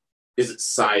someone. Is it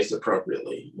sized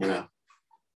appropriately?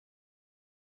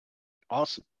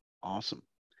 Awesome.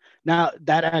 Now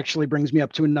that actually brings me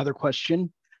up to another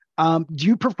question. Do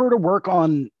you prefer to work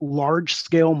on large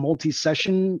scale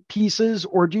multi-session pieces,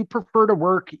 or do you prefer to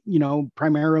work,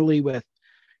 primarily with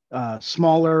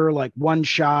smaller, like one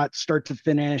shot, start to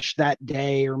finish that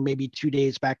day, or maybe 2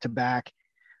 days back to back?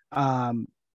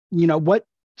 What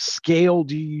scale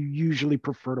do you usually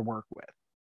prefer to work with?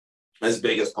 As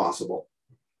big as possible.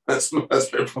 That's my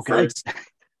preferred.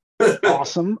 Okay.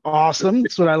 Awesome.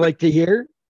 That's what I like to hear.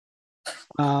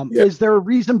 Is there a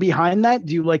reason behind that?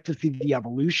 Do you like to see the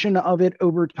evolution of it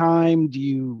over time? Do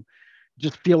you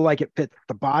just feel like it fits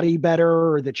the body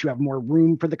better, or that you have more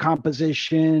room for the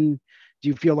composition? Do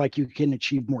you feel like you can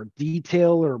achieve more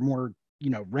detail or more,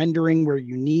 rendering where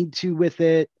you need to with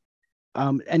it?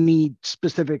 Any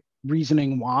specific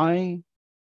reasoning why?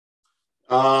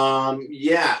 I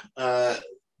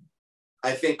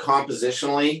think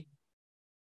compositionally,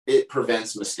 it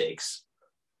prevents mistakes.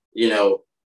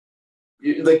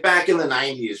 Like back in the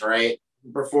 90s, right?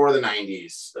 Before the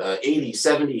 90s, 80s,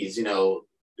 70s,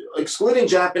 excluding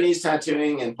Japanese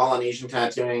tattooing and Polynesian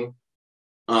tattooing,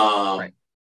 right.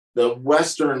 The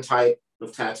Western type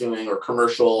of tattooing or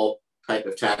commercial type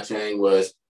of tattooing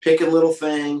was pick a little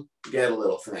thing, get a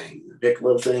little thing, pick a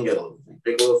little thing, get a little thing,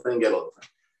 pick a little thing, get a little thing.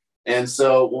 And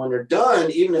so when you're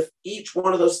done, even if each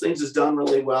one of those things is done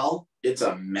really well, it's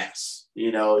a mess.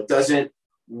 It doesn't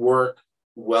work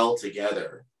well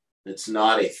together. It's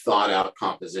not a thought out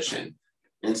composition.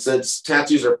 And since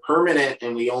tattoos are permanent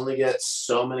and we only get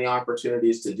so many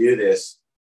opportunities to do this,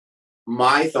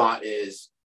 my thought is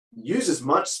use as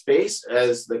much space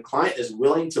as the client is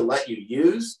willing to let you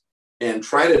use, and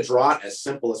try to draw it as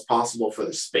simple as possible for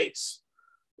the space.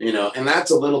 And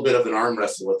that's a little bit of an arm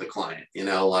wrestle with the client,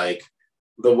 like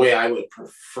the way I would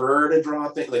prefer to draw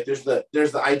things. Like there's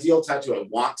the ideal tattoo I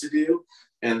want to do,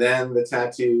 and then the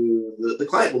tattoo the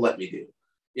client will let me do,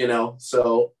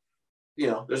 so,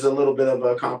 there's a little bit of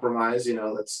a compromise,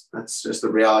 that's just the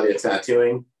reality of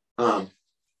tattooing.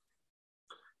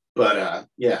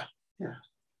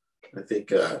 I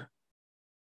think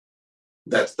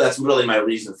that's really my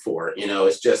reason for it.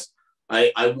 It's just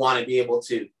I want to be able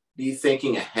to be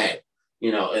thinking ahead,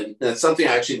 and that's something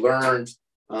I actually learned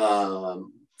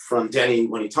from Denny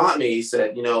when he taught me. He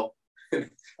said, I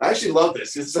actually love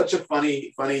this. It's such a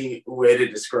funny way to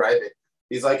describe it.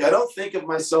 He's like, I don't think of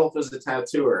myself as a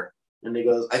tattooer. And he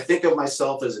goes, I think of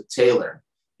myself as a tailor,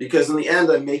 because in the end,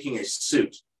 I'm making a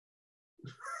suit.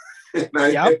 And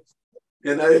I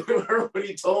remember when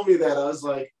he told me that, I was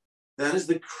like, that is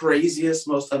the craziest,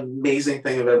 most amazing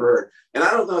thing I've ever heard. And I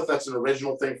don't know if that's an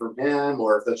original thing from him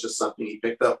or if that's just something he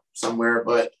picked up somewhere,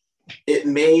 but it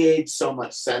made so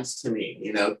much sense to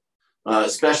me,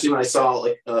 especially when I saw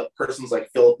like persons like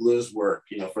Philip Blue's work,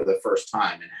 for the first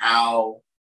time, and how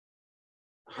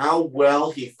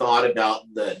well he thought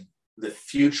about the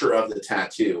future of the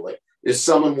tattoo. Like if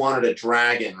someone wanted a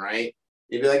dragon, right?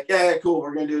 He'd be like, yeah, cool,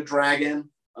 we're going to do a dragon.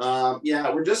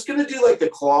 We're just going to do like the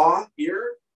claw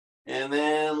here. And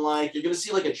then like, you're going to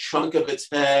see like a chunk of its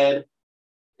head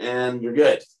and you're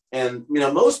good. And,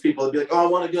 most people would be like, oh, I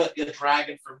want to get a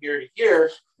dragon from here to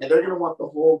here. And they're going to want the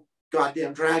whole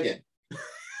goddamn dragon.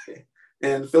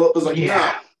 And Philip was like,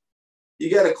 no, you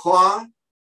get a claw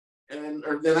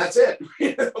or then that's it.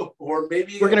 Or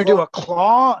maybe we're going to do a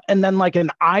claw and then like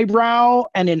an eyebrow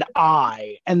and an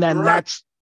eye. And then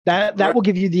that will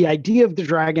give you the idea of the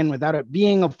dragon without it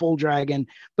being a full dragon,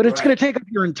 but it's going to take up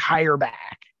your entire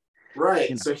back. Right.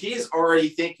 You know? So he's already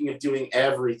thinking of doing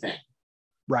everything.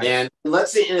 Right. And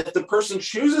let's say, and if the person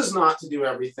chooses not to do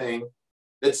everything,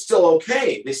 that's still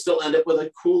okay. They still end up with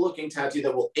a cool looking tattoo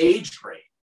that will age great.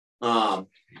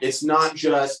 It's not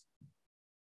just,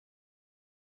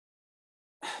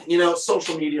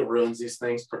 social media ruins these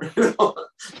things.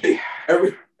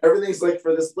 Everything's like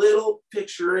for this little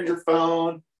picture in your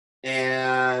phone.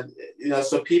 And,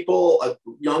 so people,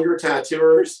 younger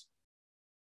tattooers,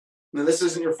 now this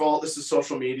isn't your fault. This is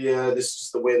social media. This is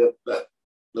just the way that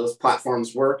those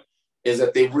platforms work, is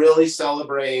that they really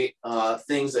celebrate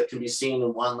things that can be seen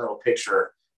in one little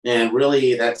picture. And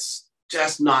really, that's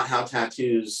just not how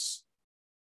tattoos,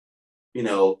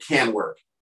 can work.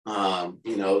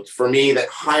 For me, that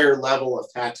higher level of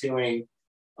tattooing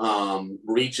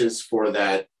reaches for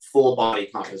that full body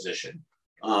composition.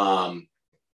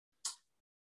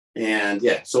 And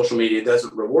yeah, social media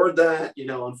doesn't reward that,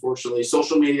 unfortunately.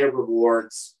 Social media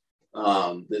rewards,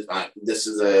 this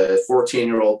is a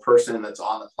 14-year-old person that's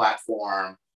on the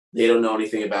platform. They don't know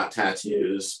anything about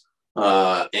tattoos.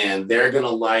 And they're going to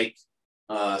like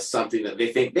something that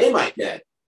they think they might get,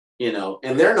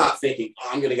 and they're not thinking,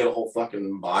 I'm going to get a whole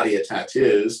fucking body of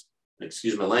tattoos.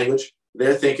 Excuse my language.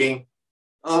 They're thinking,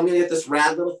 I'm going to get this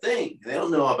rad little thing. They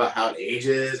don't know about how it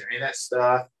ages or any of that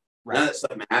stuff. Right. None of that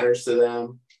stuff matters to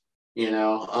them,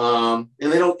 and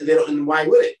they don't, and why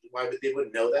would it? They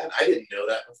wouldn't know that? I didn't know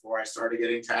that before I started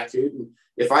getting tattooed. And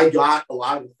if I got a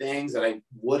lot of the things that I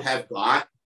would have got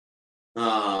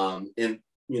in,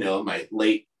 my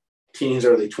late teens,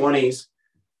 early 20s,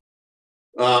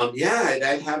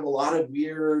 I'd have a lot of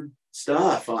weird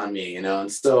stuff on me,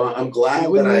 and so I'm glad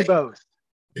you and me both.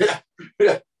 Yeah.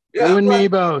 You and me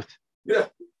both. Yeah.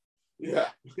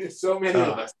 So many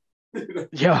of us.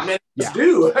 Yeah. Many of us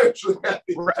do actually.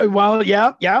 Well,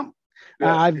 yeah.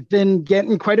 I've been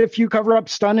getting quite a few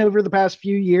cover-ups done over the past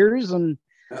few years, and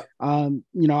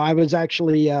I was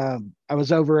actually I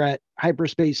was over at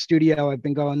Hyperspace Studio. I've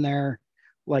been going there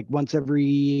like once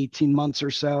every 18 months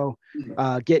or so,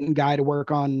 getting Guy to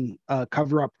work on a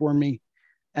cover-up for me.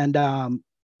 And,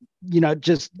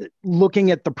 just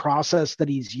looking at the process that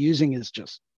he's using is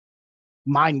just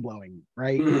mind-blowing,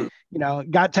 right?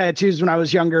 Mm-hmm. Got tattoos when I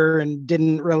was younger and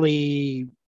didn't really,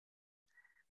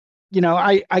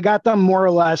 I got them more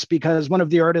or less because one of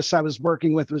the artists I was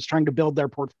working with was trying to build their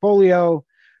portfolio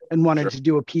and wanted to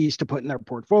do a piece to put in their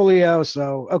portfolio.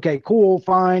 So, okay, cool,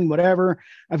 fine, whatever.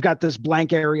 I've got this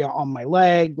blank area on my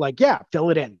leg. Like, yeah, fill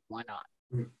it in. Why not?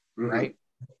 Mm-hmm. Right?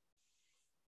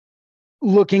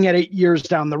 Looking at it years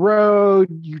down the road,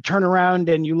 you turn around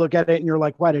and you look at it and you're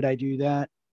like, why did I do that?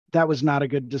 That was not a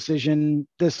good decision.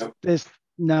 This is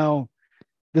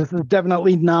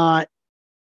definitely not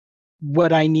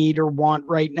what I need or want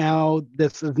right now.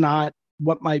 This is not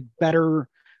what my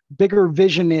bigger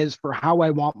vision is for how I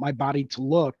want my body to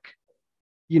look,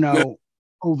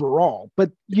 overall.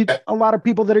 But a lot of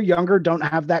people that are younger don't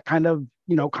have that kind of,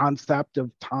 concept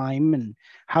of time and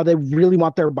how they really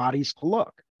want their bodies to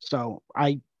look. So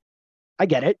I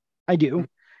get it. I do,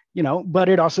 but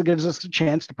it also gives us a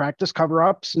chance to practice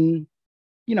cover-ups and,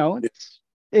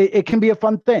 it can be a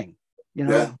fun thing,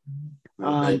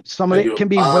 some of it can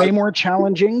be way more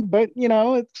challenging, but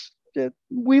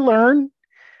we learn.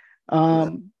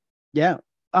 But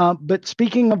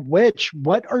speaking of which,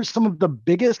 what are some of the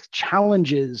biggest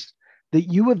challenges that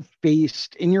you have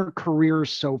faced in your career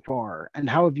so far, and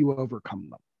how have you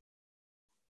overcome them?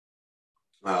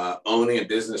 Owning a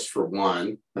business, for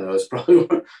one, was probably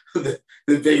the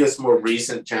biggest, more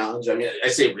recent challenge. I mean, I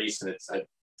say recent, I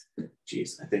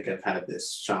think I've had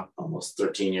this shop almost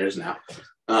 13 years now.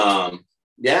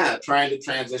 Trying to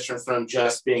transition from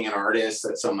just being an artist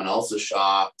at someone else's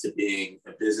shop to being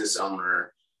a business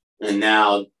owner, and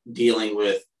now dealing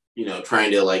with, trying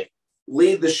to like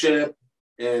lead the ship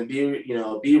and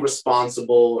be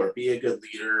responsible, or be a good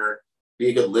leader, be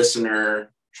a good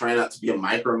listener, try not to be a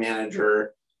micromanager.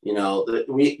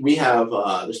 We have,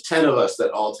 there's 10 of us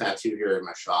that all tattoo here in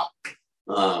my shop.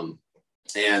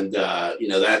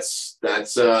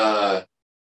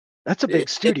 That's a big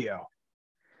studio.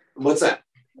 What's that?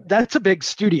 That's a big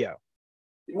studio.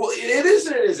 Well, it is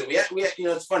and it isn't. We have,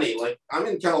 it's funny. Like, I'm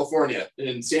in California,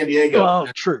 in San Diego. Oh,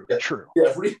 true. Yeah,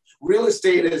 real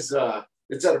estate is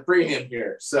it's at a premium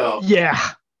here. So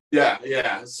yeah.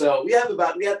 So we have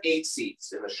 8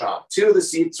 seats in the shop. 2 of the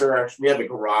seats are actually, we have a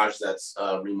garage that's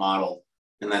remodeled,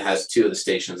 and that has 2 of the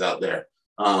stations out there.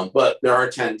 But there are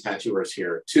 10 tattooers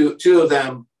here. Two of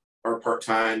them are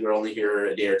part-time. They're only here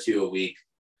a day or two a week.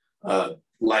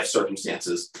 Life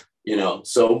circumstances,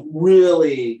 so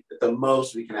really at the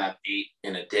most we can have 8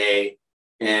 in a day.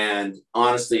 And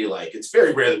honestly, like, it's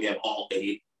very rare that we have all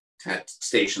 8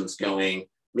 stations going.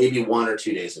 Maybe 1 or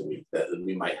 2 days a week that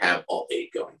we might have all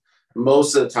 8 going.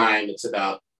 Most of the time it's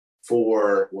about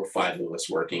 4 or 5 of us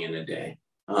working in a day.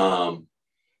 Bill,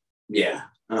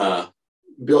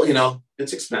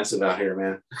 it's expensive out here,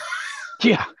 man.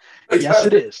 Yeah. Yes,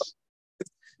 it is.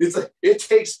 It's like, it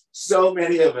takes so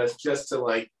many of us just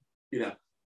to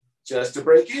just to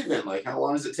break even. Like, how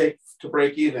long does it take to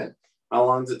break even? How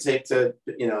long does it take to,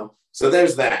 so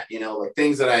there's that, like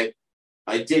things that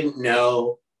I didn't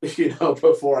know,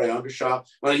 before I owned a shop.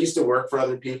 When I used to work for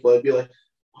other people, I'd be like,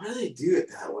 why do they do it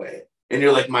that way? And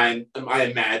you're like, I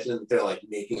imagine that they're like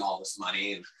making all this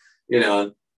money, and,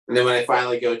 and then when I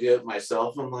finally go do it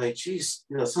myself, I'm like, geez,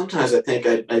 sometimes I think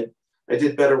I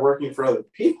did better working for other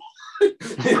people.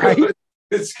 Right?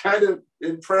 It's kind of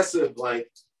impressive, like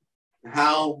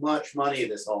how much money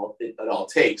it all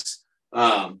takes.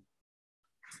 Having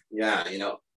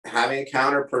a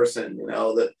counter person,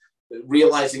 that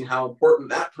realizing how important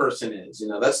that person is,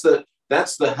 that's the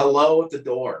hello at the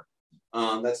door.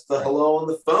 That's the hello on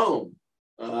the phone.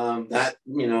 That,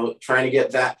 trying to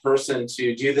get that person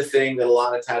to do the thing that a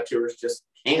lot of tattooers just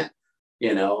can't.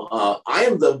 I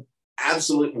am the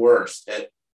absolute worst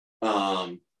at,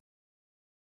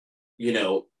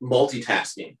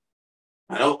 multitasking.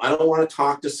 I don't want to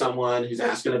talk to someone who's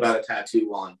asking about a tattoo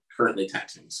while I'm currently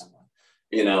tattooing someone.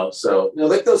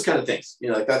 Like those kind of things.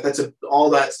 Like all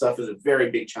that stuff is a very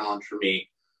big challenge for me.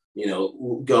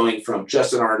 Going from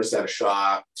just an artist at a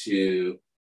shop to,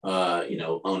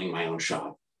 owning my own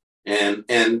shop, and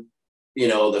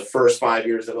the first 5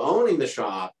 years of owning the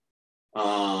shop,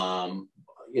 honestly,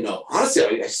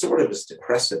 I sort of was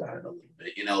depressed about it a little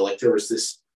bit. Like there was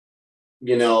this,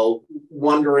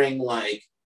 wondering like,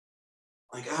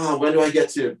 oh, when do I get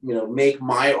to, make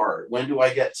my art? When do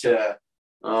I get to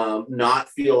not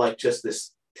feel like just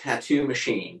this tattoo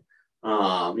machine?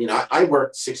 I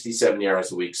worked 60, 70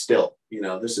 hours a week still.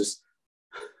 This is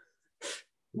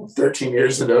 13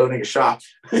 years into owning a shop.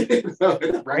 Right?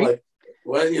 Like,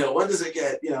 when does it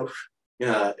get,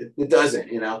 it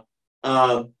doesn't,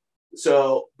 but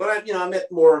I'm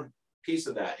at more piece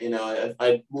of that.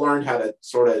 I learned how to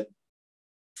sort of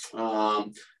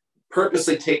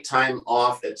purposely take time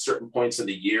off at certain points of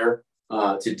the year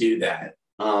to do that.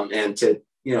 And to,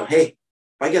 hey, if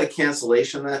I get a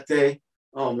cancellation that day,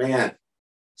 oh man,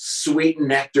 sweet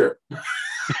nectar.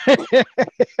 I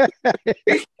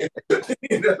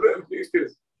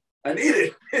need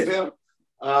it,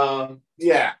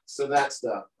 so that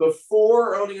stuff.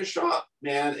 Before owning a shop,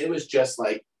 man, it was just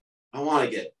like, I want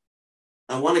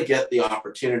to get the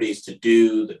opportunities to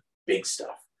do the big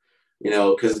stuff,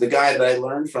 because the guy that I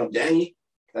learned from, Denny,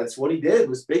 that's what he did,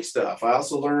 was big stuff. I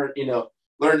also learned Nate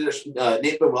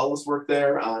Wellness worked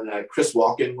there, Chris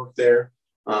Walken worked there.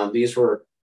 These were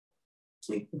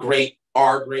great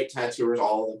tattooers,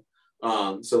 all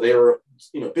of them. So they were,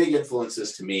 big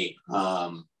influences to me.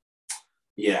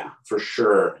 For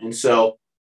sure. And so,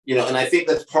 and I think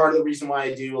that's part of the reason why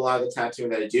I do a lot of the tattooing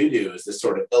that I do is this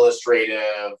sort of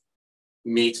illustrative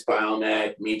meets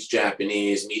biomech, meets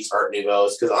Japanese, meets Art Nouveau.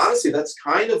 Because honestly, that's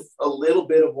kind of a little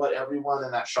bit of what everyone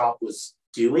in that shop was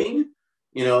doing,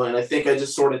 and I think I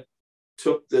just sort of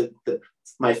took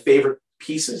my favorite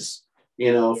pieces,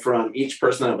 from each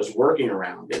person that I was working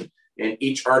around and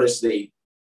each artist they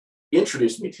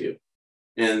introduced me to.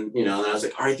 And, and I was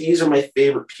like, all right, these are my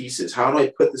favorite pieces. How do I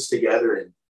put this together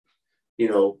and,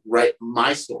 write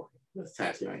my story with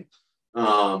tattooing?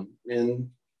 So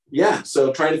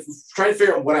trying to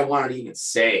figure out what I wanted to even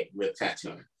say with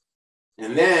tattooing.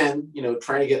 And then,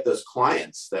 trying to get those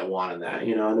clients that wanted that,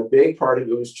 and a big part of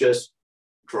it was just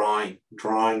drawing,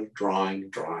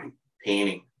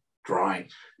 painting, drawing.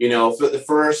 For the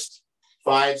first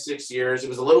 5-6 years, it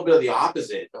was a little bit of the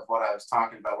opposite of what I was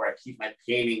talking about, where I keep my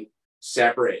painting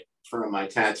separate from my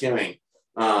tattooing.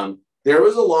 There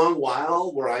was a long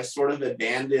while where I sort of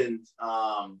abandoned,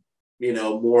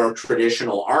 more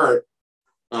traditional art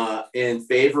in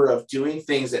favor of doing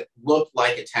things that looked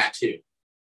like a tattoo.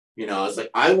 I was like,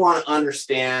 I want to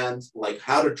understand like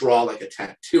how to draw like a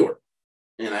tattooer,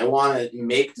 and I want to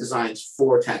make designs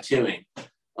for tattooing,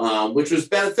 which was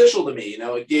beneficial to me.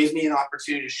 It gave me an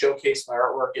opportunity to showcase my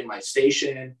artwork in my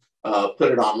station,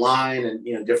 put it online,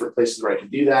 and different places where I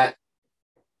could do that.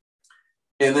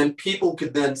 And then people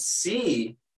could then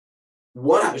see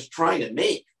what I was trying to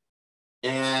make.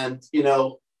 And,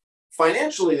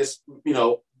 financially, this,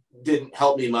 didn't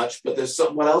help me much. But there's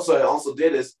what else I also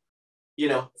did is,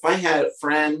 if I had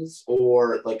friends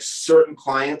or like certain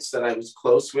clients that I was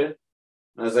close with,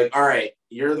 I was like, all right,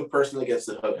 you're the person that gets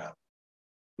the hookup.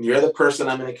 You're the person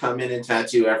I'm going to come in and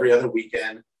tattoo every other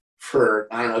weekend for,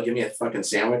 I don't know, give me a fucking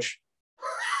sandwich.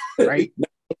 Right.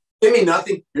 Give me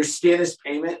nothing. Your skin is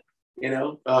payment,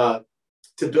 to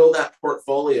build that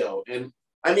portfolio. And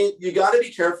I mean, you got to be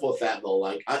careful with that though.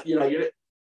 Like,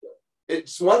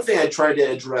 it's one thing I tried to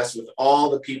address with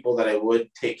all the people that I would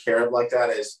take care of like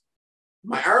that is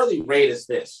my hourly rate is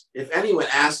this. If anyone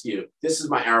asks you, this is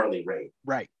my hourly rate.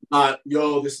 Right.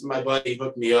 Yo, this is my buddy,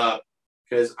 hook me up.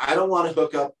 Because I don't want to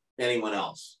hook up anyone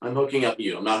else. I'm hooking up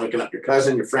you. I'm not hooking up your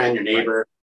cousin, your friend, your neighbor.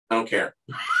 Right. I don't care.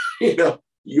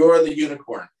 You're the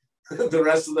unicorn. The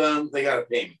rest of them, they got to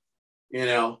pay me,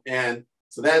 and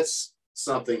so that's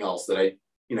something else that I,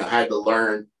 had to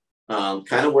learn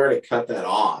kind of where to cut that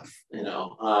off,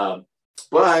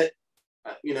 but,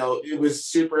 it was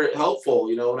super helpful,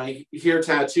 when I hear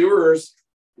tattooers,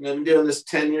 and I've been doing this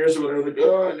 10 years or whatever, they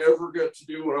go, I never get to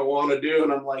do what I want to do.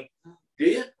 And I'm like, do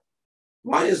you?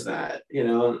 Why is that?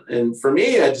 And for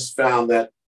me, I just found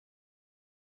that,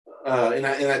 I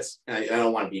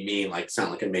don't want to be mean, like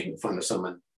sound like I'm making fun of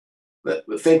someone that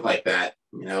would think like that,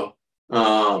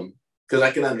 because I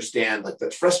can understand like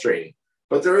that's frustrating,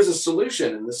 but there is a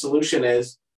solution. And the solution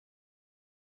is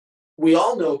we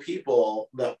all know people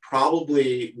that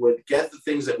probably would get the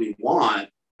things that we want,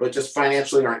 but just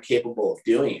financially aren't capable of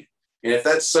doing it. And if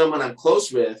that's someone I'm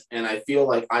close with and I feel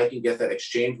like I can get that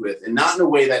exchange with, and not in a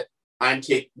way that I'm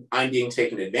being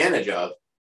taken advantage of,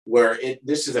 where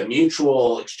this is a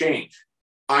mutual exchange.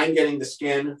 I'm getting the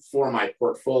skin for my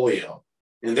portfolio,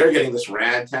 and they're getting this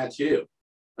rad tattoo.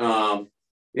 So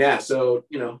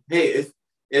hey,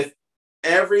 if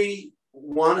every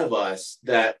one of us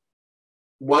that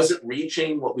wasn't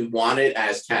reaching what we wanted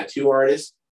as tattoo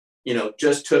artists,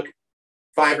 just took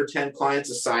 5 or 10 clients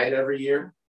aside every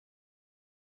year,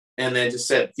 and then just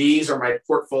said, these are my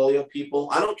portfolio people.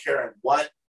 I don't care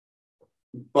what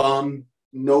bum,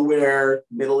 nowhere,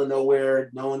 middle of nowhere,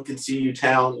 no one can see you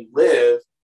town you live.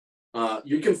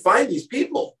 You can find these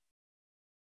people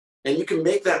and you can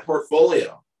make that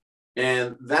portfolio.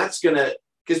 And that's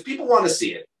because people want to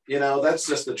see it. That's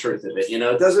just the truth of it.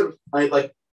 It doesn't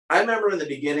like I remember in the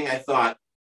beginning, I thought,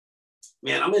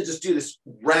 man, I'm going to just do this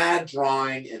rad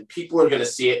drawing and people are going to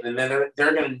see it. And then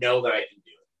they're going to know that I can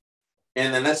do it.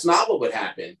 And then that's not what would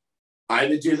happen. I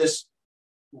would do this,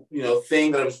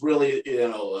 thing that I was really,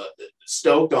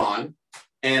 stoked on.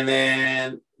 And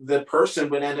then the person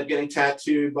would end up getting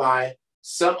tattooed by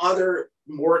some other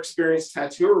more experienced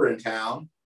tattooer in town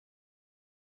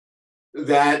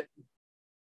that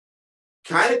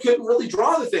kind of couldn't really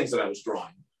draw the things that I was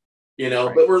drawing,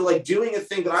 right. But we're like doing a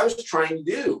thing that I was trying to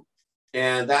do.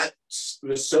 And that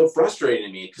was so frustrating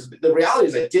to me because the reality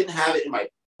is I didn't have it in my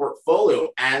portfolio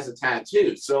as a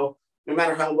tattoo. So no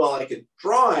matter how well I could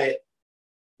draw it,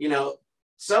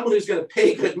 someone who's going to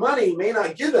pay good money may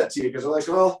not give that to you because they're like,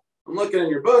 well, I'm looking in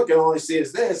your book and all I see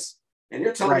is this. And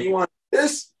you're telling me you want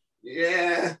this?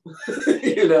 Yeah.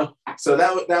 So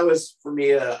that was for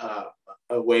me a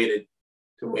way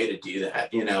to do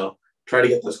that, try to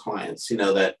get those clients,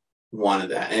 that wanted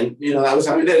that. And, that was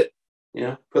how we did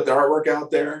it, put the artwork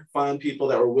out there, find people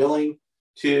that were willing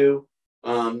to,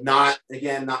 not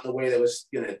in a way that was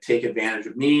going to take advantage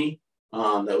of me,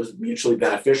 that was mutually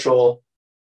beneficial.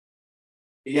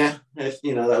 Yeah. That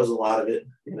was a lot of it,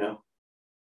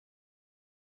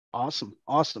 Awesome.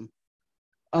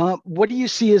 What do you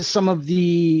see as some of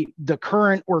the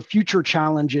current or future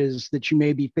challenges that you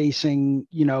may be facing,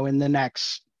 in the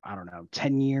next,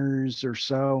 10 years or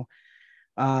so?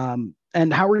 And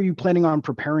how are you planning on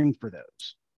preparing for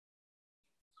those?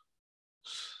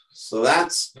 So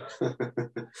that's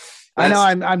I know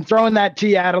I'm throwing that to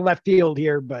you out of left field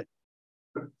here, but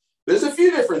there's a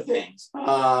few different things.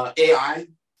 AI,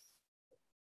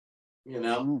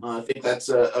 I think that's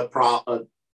a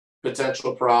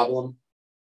potential problem.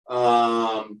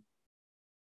 I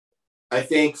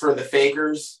think for the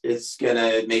fakers, it's going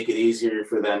to make it easier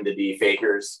for them to be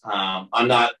fakers. I'm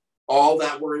not all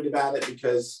that worried about it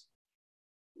because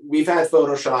we've had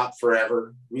Photoshop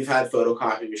forever. We've had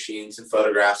photocopy machines and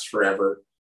photographs forever.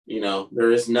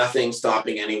 There is nothing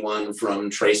stopping anyone from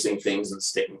tracing things and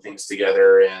sticking things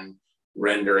together and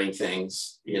rendering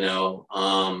things, and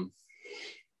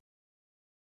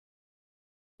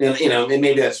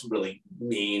maybe that's really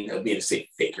mean of me to say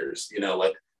fakers,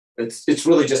 like it's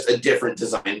really just a different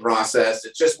design process.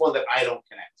 It's just one that I don't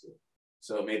connect to.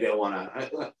 So maybe I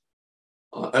want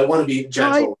to be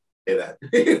gentle. say that.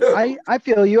 You know? I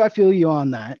feel you. I feel you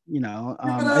on that.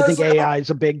 I think So, AI is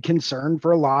a big concern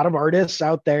for a lot of artists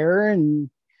out there, and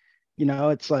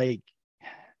it's like,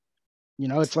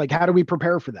 it's like, how do we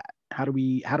prepare for that? How do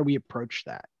we approach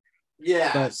that?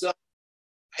 yeah. But So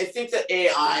I think that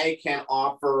AI can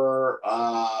offer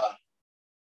a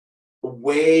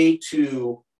way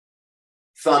to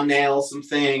thumbnail some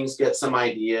things, get some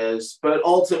ideas, but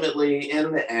ultimately,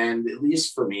 in the end, at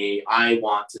least for me, I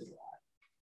want to draw.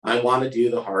 I want to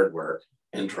do the hard work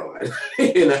and draw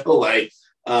it.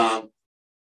 Um,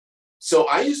 so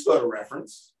I use photo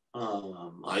reference.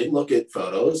 I look at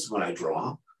photos when I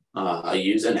draw. I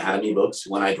use anatomy books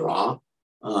when I draw.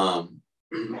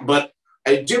 But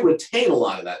I do retain a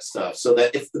lot of that stuff so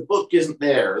that if the book isn't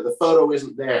there, or the photo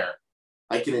isn't there,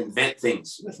 I can invent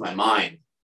things with my mind.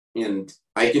 And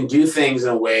I can do things in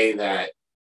a way that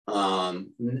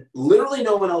literally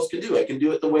no one else can do. I can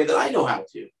do it the way that I know how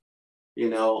to, you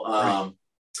know. right,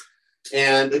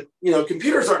 And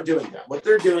computers aren't doing that. What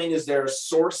they're doing is they're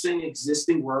sourcing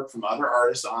existing work from other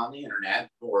artists on the internet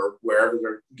or wherever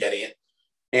they're getting it,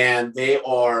 and they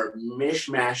are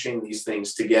mishmashing these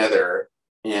things together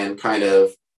and kind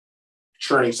of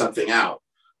churning something out.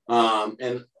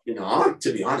 And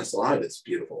to be honest, a lot of it's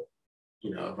beautiful.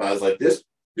 If I was like this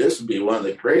would be one of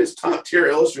the greatest top tier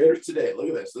illustrators today. Look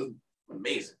at this. This is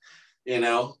amazing.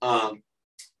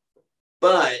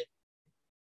 But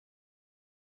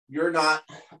you're not,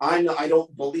 I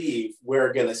don't believe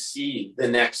we're going to see the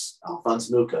next Alphonse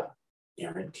Mucha,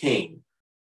 Aaron King,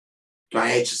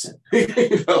 Guy Aitchison,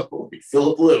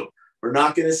 Philip Liu. We're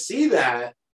not going to see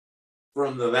that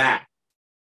from that.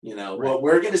 Right. What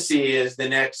we're going to see is the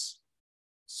next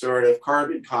sort of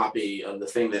carbon copy of the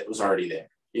thing that was already there.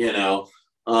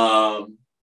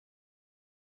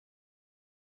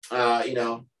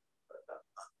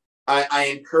 I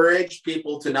encourage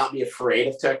people to not be afraid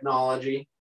of technology,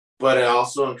 but I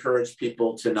also encourage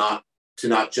people to not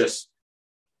just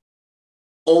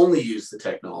only use the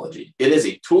technology. It is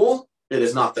a tool. It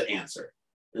is not the answer,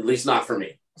 at least not for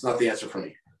me. It's not the answer for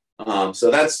me.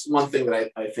 So that's one thing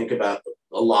that I think about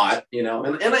a lot, and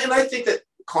I think that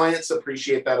clients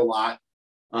appreciate that a lot.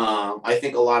 I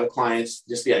think a lot of clients,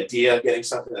 just the idea of getting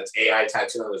something that's AI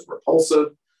tattooed on is repulsive.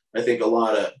 I think a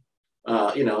lot of,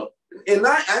 and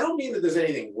I don't mean that there's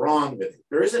anything wrong with it.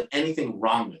 There isn't anything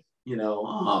wrong with it.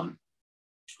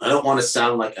 I don't want to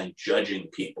sound like I'm judging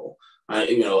people. I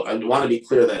want to be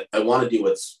clear that I want to do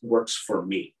what works for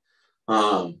me.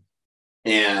 And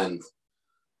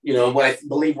what I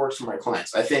believe works for my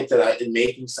clients. I think that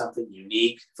making something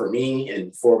unique for me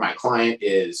and for my client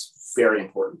is very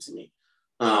important to me.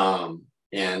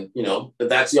 And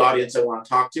that's the audience I want to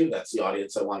talk to. That's the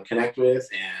audience I want to connect with,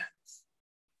 and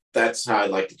that's how I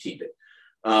like to keep it.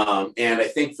 And I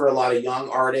think for a lot of young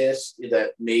artists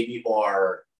that maybe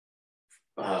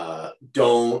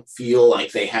don't feel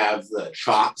like they have the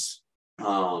chops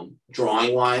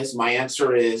drawing wise, my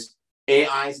answer is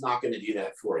AI is not going to do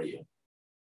that for you.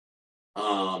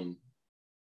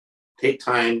 Take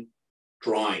time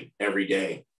drawing every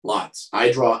day. Lots.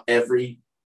 I draw every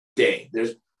day.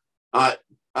 I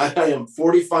am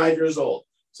 45 years old.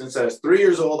 Since I was 3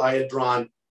 years old, I had drawn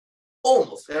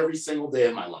almost every single day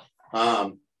of my life.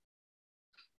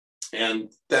 And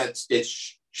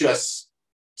it's just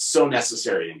so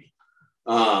necessary to me.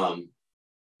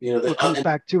 it comes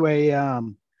back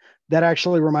to that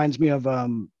actually reminds me of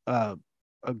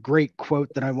a great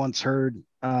quote that I once heard,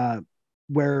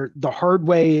 where the hard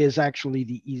way is actually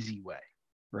the easy way,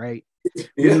 right? Yeah.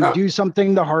 When you do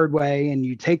something the hard way and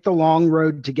you take the long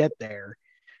road to get there,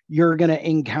 you're going to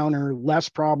encounter less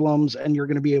problems and you're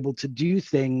going to be able to do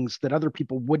things that other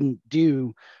people wouldn't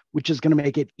do, which is going to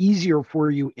make it easier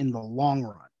for you in the long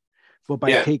run. But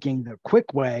by taking the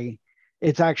quick way,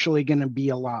 it's actually going to be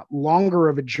a lot longer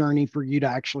of a journey for you to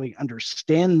actually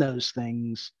understand those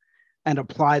things and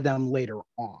apply them later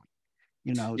on.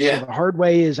 So the hard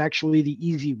way is actually the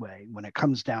easy way when it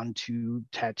comes down to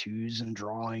tattoos and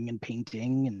drawing and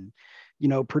painting and,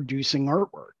 producing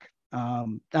artwork.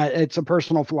 It's a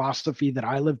personal philosophy that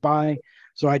I live by.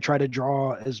 So I try to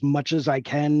draw as much as I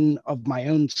can of my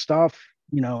own stuff,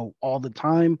 all the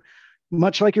time.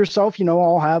 Much like yourself,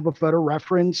 I'll have a photo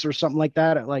reference or something like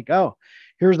that. Like, oh,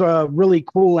 here's a really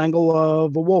cool angle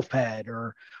of a wolf head,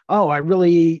 or, oh, I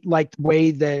really like the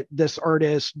way that this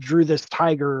artist drew this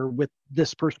tiger with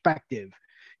this perspective,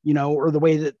 or the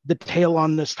way that the tail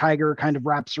on this tiger kind of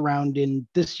wraps around in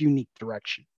this unique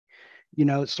direction.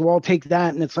 So I'll take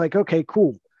that and it's like, okay,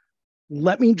 cool.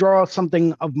 Let me draw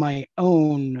something of my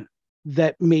own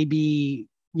that maybe,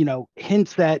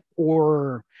 hints at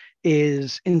or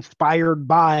is inspired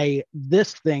by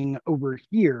this thing over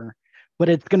here, but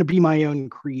it's going to be my own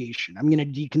creation. I'm going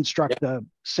to deconstruct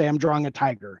say I'm drawing a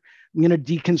tiger. I'm going to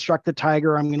deconstruct the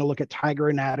tiger. I'm going to look at tiger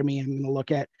anatomy. I'm going to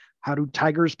look at how do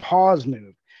tigers' paws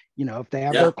move? If they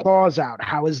have their claws out,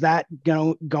 how is that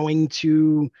going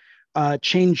to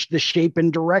change the shape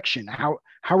and direction? How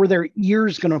are their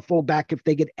ears going to fold back if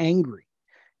they get angry,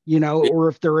 or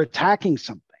if they're attacking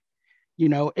something?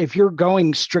 If you're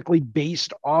going strictly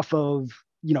based off of,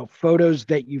 photos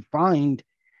that you find,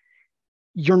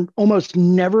 you're almost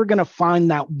never going to find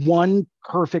that one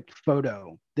perfect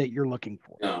photo that you're looking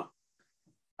for. No.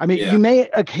 I mean, you may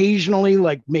occasionally,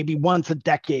 like maybe once a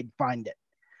decade, find it.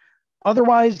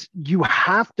 Otherwise, you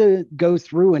have to go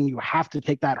through and you have to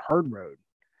take that hard road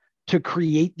to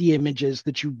create the images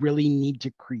that you really need to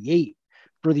create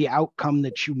for the outcome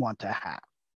that you want to have.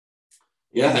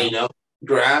 Yeah,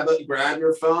 grab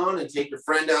your phone and take your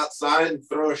friend outside and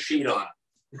throw a sheet on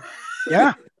it.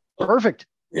 Yeah, perfect.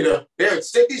 Here,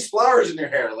 stick these flowers in your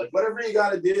hair, like whatever you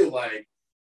got to do. Like,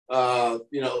 so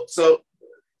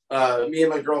me and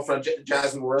my girlfriend,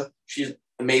 Jasmine Worth, she's an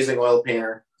amazing oil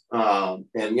painter. And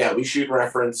yeah, we shoot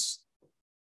reference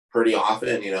pretty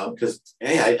often, because,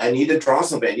 hey, I need to draw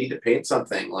something. I need to paint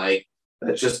something. Like,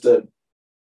 that's just a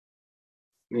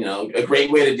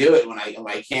great way to do it when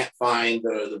I can't find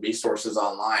the resources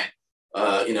online.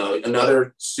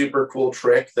 Another super cool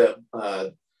trick that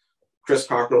Chris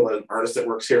Cockrell, an artist that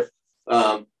works here,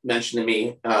 mentioned to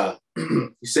me.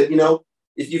 He said,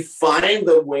 if you find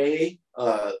the way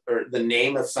or the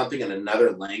name of something in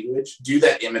another language, do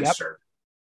that image search.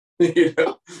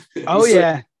 Oh,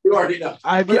 yeah. You already know.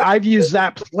 I've used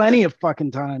that plenty of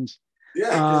fucking times.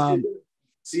 Yeah, you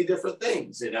see different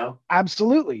things,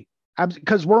 Absolutely.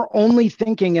 Because we're only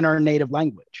thinking in our native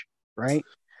language, right?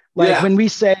 Like when we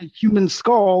say human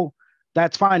skull,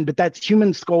 that's fine, but that's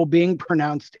human skull being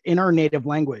pronounced in our native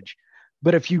language.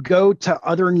 But if you go to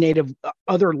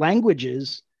other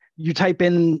languages, you type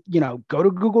in, go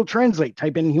to Google Translate,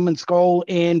 type in human skull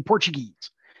in Portuguese,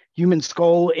 human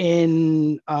skull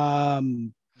in, I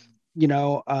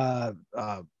don't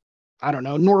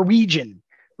know, Norwegian,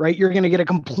 right? You're going to get a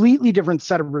completely different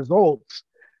set of results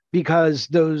because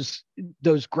those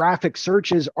graphic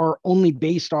searches are only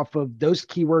based off of those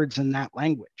keywords in that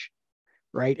language,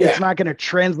 right? Yeah. It's not going to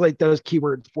translate those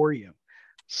keywords for you.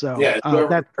 So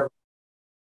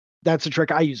that's a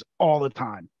trick I use all the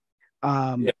time.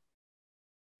 But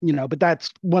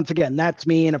that's, once again, that's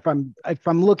me. And if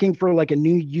I'm looking for like a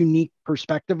new, unique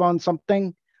perspective on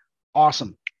something,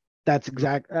 awesome. That's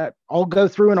exact. I'll go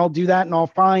through and I'll do that and I'll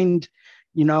find,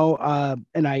 and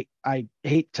I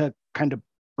hate to kind of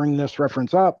bring this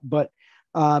reference up, but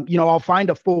I'll find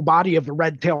a full body of the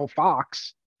red-tailed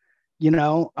fox,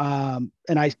 and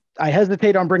I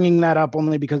hesitate on bringing that up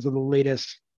only because of the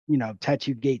latest,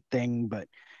 tattoo gate thing, but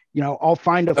I'll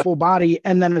find a full body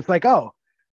and then it's like, oh,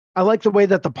 I like the way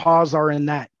that the paws are in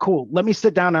that. Cool. Let me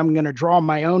sit down. I'm going to draw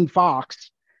my own fox,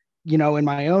 in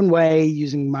my own way,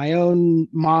 using my own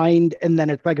mind. And then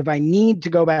it's like, if I need to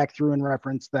go back through and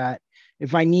reference that,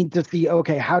 if I need to see,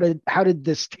 okay, how did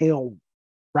this tail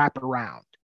wrap around?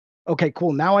 Okay,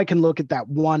 cool. Now I can look at that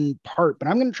one part, but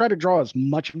I'm going to try to draw as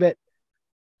much of it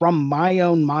from my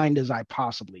own mind as I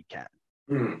possibly can.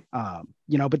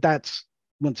 But that's,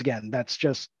 once again, that's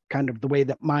just kind of the way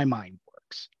that my mind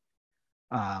works.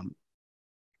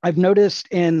 I've noticed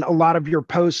in a lot of your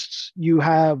posts, you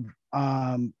have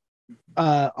a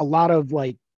lot of,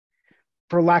 like,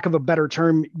 for lack of a better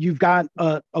term, you've got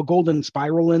a golden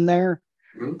spiral in there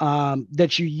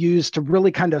that you use to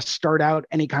really kind of start out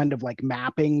any kind of like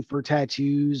mapping for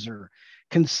tattoos or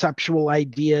conceptual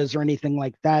ideas or anything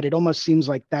like that. It almost seems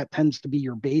like that tends to be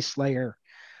your base layer.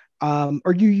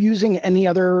 Are you using any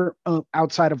other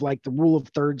outside of like the rule of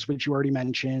thirds, which you already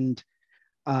mentioned?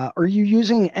 Are you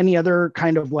using any other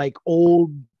kind of like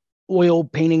old oil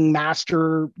painting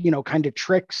master, kind of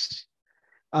tricks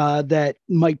that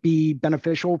might be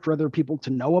beneficial for other people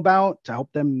to know about to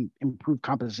help them improve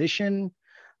composition?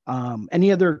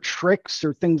 Any other tricks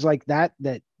or things like that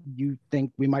you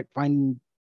think we might find,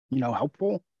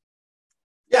 helpful?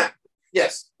 Yeah.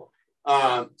 Yes.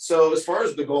 So as far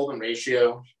as the golden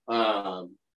ratio,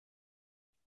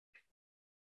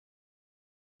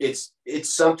 it's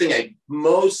something I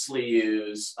mostly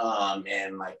use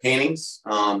in my paintings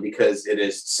because it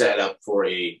is set up for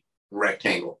a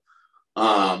rectangle.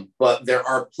 But there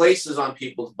are places on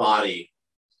people's body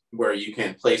where you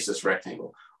can place this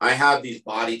rectangle. I have these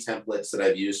body templates that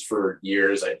I've used for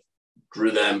years. I drew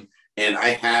them, and I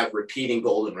have repeating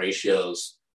golden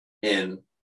ratios in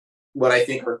what I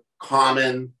think are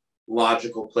common,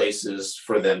 logical places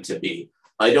for them to be.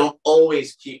 I don't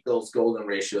always keep those golden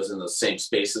ratios in the same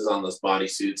spaces on those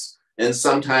bodysuits. And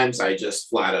sometimes I just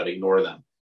flat out ignore them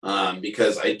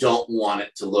because I don't want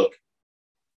it to look,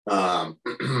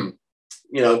 because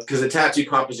the tattoo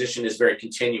composition is very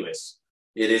continuous.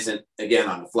 It isn't, again,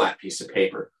 on a flat piece of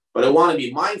paper, but I want to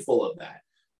be mindful of that.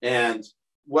 And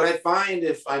what I find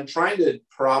if I'm trying to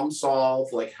problem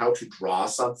solve, like how to draw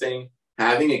something,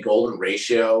 having a golden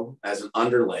ratio as an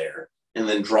underlayer and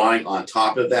then drawing on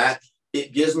top of that,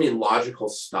 it gives me logical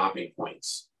stopping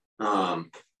points.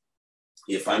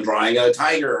 If I'm drawing a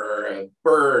tiger or a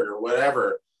bird or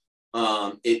whatever,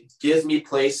 it gives me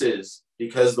places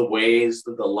because the ways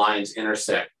that the lines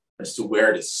intersect as to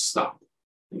where to stop.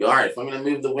 You go, all right, if I'm going to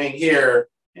move the wing here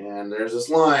and there's this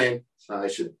line, I'm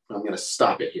going to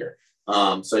stop it here.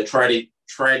 So I try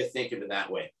to think of it that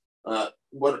way.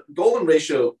 What golden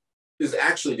ratio is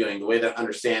actually doing, the way that I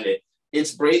understand it,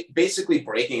 it's basically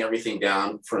breaking everything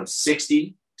down from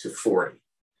 60 to 40.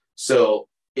 So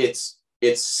it's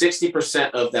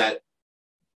 60% of that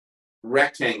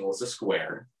rectangle is a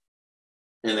square,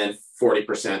 and then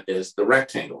 40% is the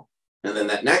rectangle. And then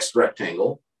that next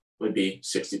rectangle would be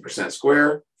 60%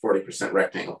 square, 40%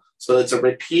 rectangle. So it's a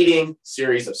repeating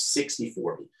series of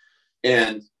 60-40.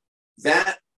 And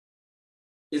that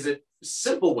is a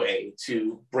simple way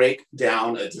to break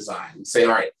down a design and say,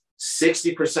 all right,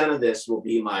 60% of this will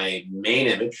be my main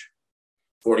image,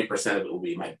 40% of it will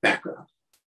be my background.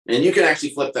 And you can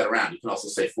actually flip that around. You can also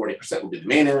say 40% will be the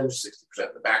main image, 60%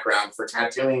 of the background. For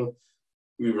tattooing,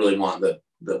 we really want the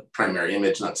primary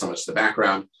image, not so much the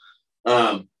background.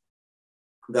 That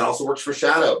also works for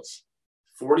shadows.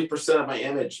 40% of my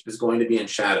image is going to be in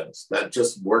shadows. That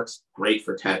just works great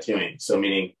for tattooing. So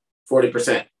meaning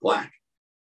 40% black,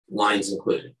 lines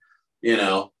included.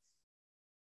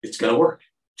 It's going to work.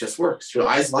 Just works. Your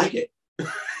eyes like it. I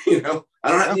don't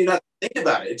have to not think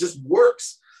about it. It just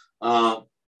works.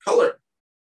 Color,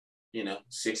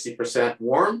 60%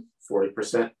 warm,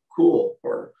 40% cool,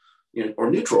 or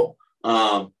neutral.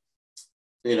 So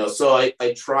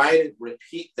I try to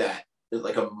repeat that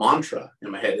like a mantra in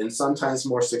my head, and sometimes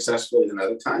more successfully than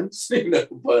other times.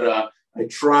 But I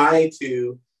try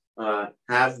to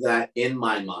have that in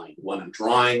my mind when I'm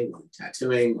drawing, when I'm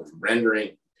tattooing, when I'm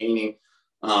rendering, painting.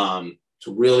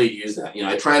 To really use that.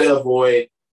 I try to avoid,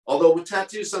 although with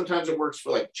tattoos, sometimes it works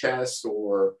for like chest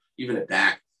or even a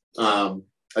back.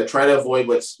 I try to avoid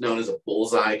what's known as a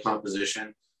bullseye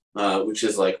composition, which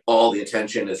is like all the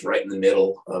attention is right in the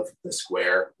middle of the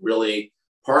square. Really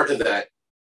part of that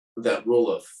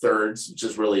rule of thirds, which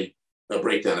is really a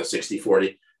breakdown of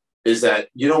 60-40, is that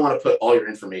you don't want to put all your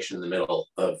information in the middle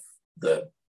of the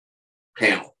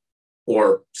panel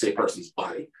or say person's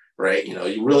body. Right?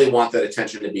 You really want that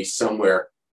attention to be somewhere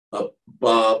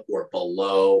above or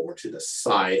below or to the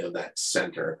side of that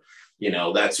center.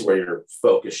 That's where your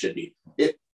focus should be.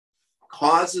 It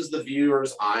causes the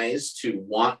viewer's eyes to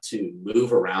want to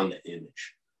move around the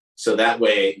image. So that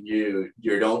way you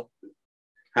don't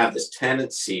have this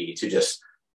tendency to just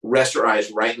rest your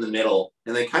eyes right in the middle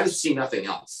and then kind of see nothing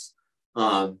else.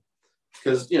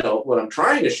 Because, what I'm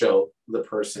trying to show the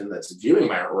person that's viewing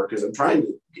my artwork is I'm trying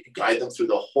to guide them through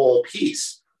the whole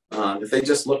piece. If they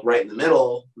just look right in the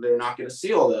middle, they're not going to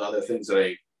see all the other things that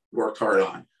I worked hard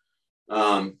on.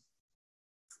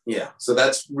 So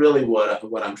that's really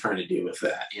what I'm trying to do with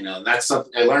that. That's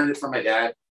something I learned it from my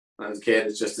dad when I was a kid.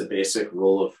 It's just a basic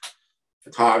rule of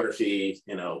photography.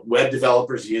 Web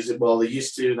developers use it. Well, they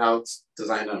used to. Now it's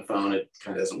designed on a phone. It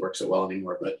kind of doesn't work so well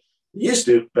anymore, but it used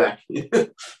to back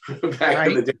right.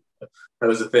 In the day. That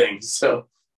was a thing. So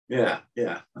yeah,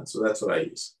 that's what I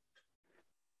use.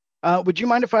 Would you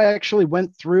mind if I actually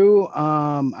went through?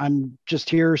 I'm just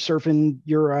here surfing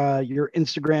your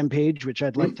Instagram page, which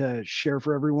I'd like to share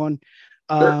for everyone.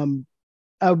 Sure.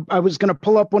 I was going to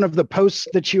pull up one of the posts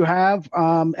that you have,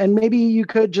 and maybe you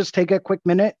could just take a quick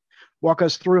minute, walk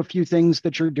us through a few things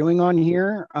that you're doing on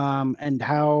here, and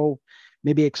how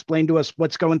maybe explain to us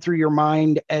what's going through your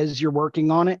mind as you're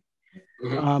working on it.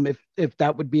 Mm-hmm. If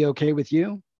that would be okay with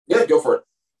you. Yeah, go for it.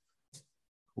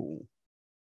 Cool.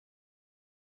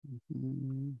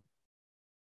 Mm-hmm.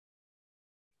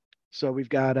 So we've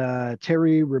got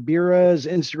Terry Ribera's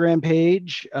Instagram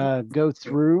page. Go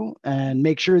through and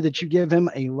make sure that you give him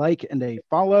a like and a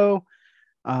follow.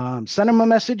 Send him a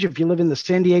message if you live in the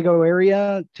San Diego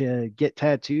area to get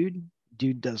tattooed.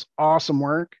 Dude does awesome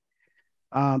work.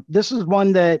 This is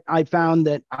one that I found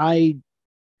that I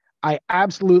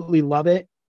absolutely love it.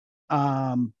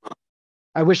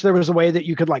 I wish there was a way that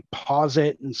you could like pause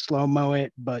it and slow-mo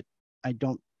it, but I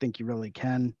don't think you really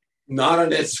can. Not on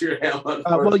Instagram.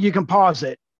 Well, you can pause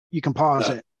it. You can pause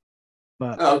it.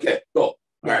 But okay, cool.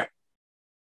 All right.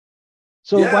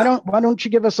 So why don't you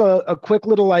give us a quick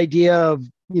little idea of,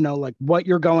 like what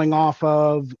you're going off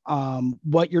of,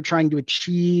 what you're trying to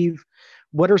achieve,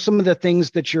 what are some of the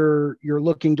things that you're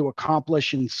looking to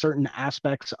accomplish in certain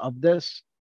aspects of this?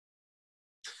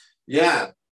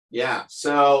 Yeah. Yeah.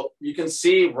 So you can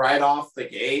see right off the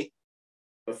gate,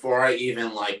 before I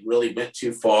even like really went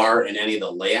too far in any of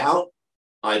the layout,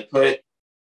 I put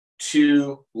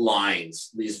two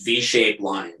lines, these V-shaped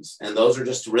lines, and those are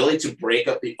just really to break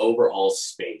up the overall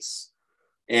space.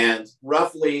 And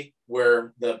roughly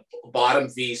where the bottom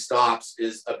V stops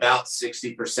is about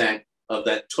 60% of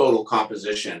that total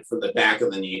composition from the back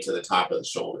of the knee to the top of the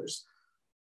shoulders.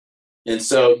 And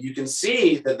so you can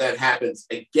see that that happens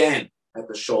again at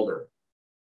the shoulder.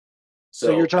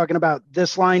 So you're talking about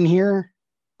this line here?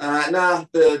 No,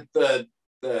 the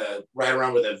right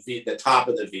around where the V, the top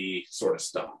of the V sort of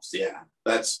stops. Yeah,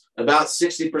 that's about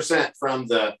 60% from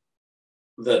the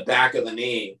back of the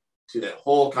knee to that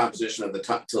whole composition of the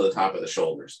top to the top of the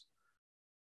shoulders.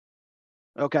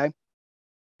 Okay.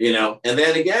 And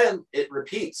then again, it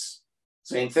repeats.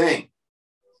 Same thing.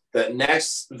 That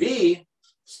next V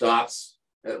stops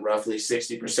at roughly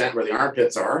 60% where the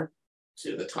armpits are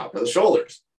to the top of the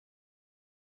shoulders.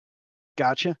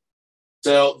 Gotcha.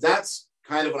 So that's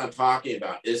kind of what I'm talking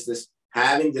about, is this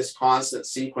having this constant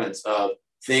sequence of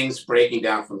things breaking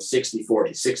down from 60-40,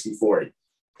 60-40.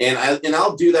 And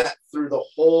I'll do that through the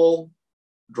whole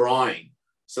drawing.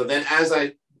 So then as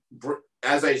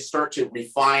I start to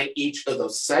refine each of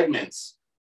those segments,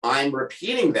 I'm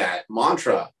repeating that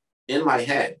mantra in my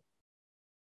head.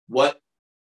 What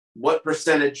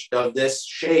percentage of this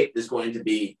shape is going to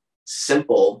be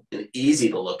simple and easy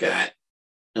to look at,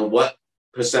 and what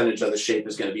percentage of the shape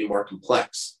is going to be more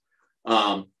complex?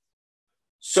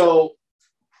 So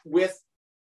with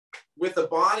the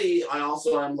body,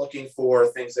 I'm looking for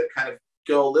things that kind of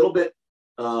go a little bit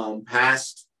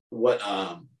past what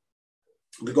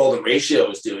the golden ratio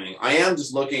is doing. I am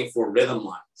just looking for rhythm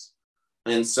lines.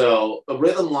 And so a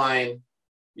rhythm line,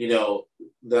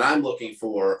 that I'm looking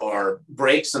for are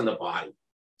breaks in the body.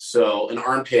 So an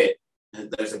armpit,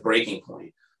 there's a breaking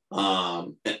point.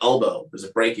 An elbow, there's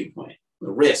a breaking point. The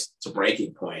wrist, it's a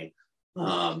breaking point.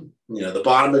 The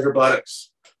bottom of your buttocks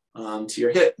to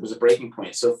your hip, there's a breaking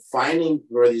point. So finding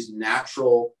where these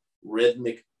natural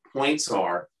rhythmic points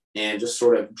are and just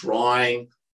sort of drawing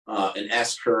an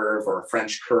S curve or a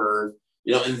French curve.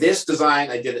 In this design,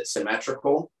 I did it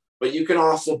symmetrical, but you can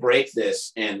also break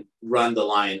this and run the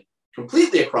line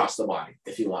completely across the body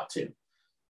if you want to.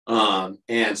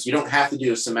 And so you don't have to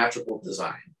do a symmetrical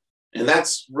design. And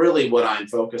that's really what I'm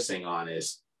focusing on,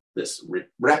 is this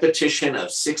repetition of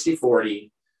 60-40,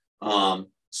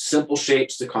 simple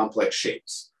shapes to complex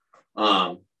shapes.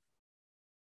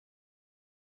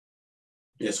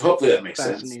 Yes, hopefully that makes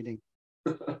Fascinating.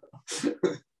 sense.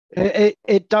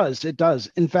 It does.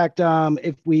 In fact,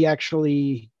 if we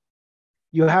actually,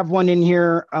 you have one in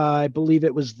here, I believe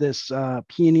it was this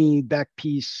peony back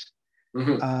piece,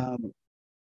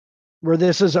 where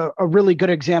this is a really good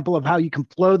example of how you can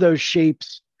flow those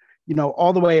shapes,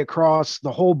 all the way across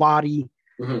the whole body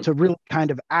to really kind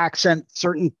of accent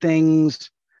certain things,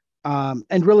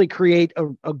 and really create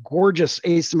a gorgeous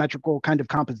asymmetrical kind of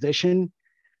composition.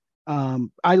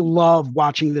 I love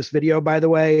watching this video, by the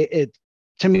way.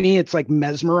 To me, it's like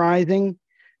mesmerizing.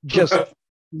 Just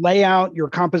lay out your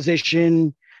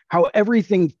composition, how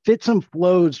everything fits and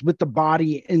flows with the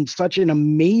body in such an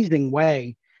amazing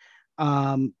way.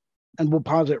 And we'll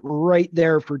pause it right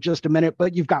there for just a minute,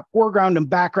 but you've got foreground and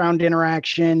background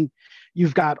interaction.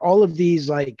 You've got all of these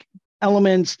like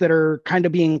elements that are kind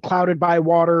of being clouded by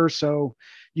water. So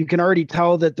you can already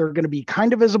tell that they're going to be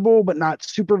kind of visible, but not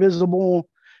super visible.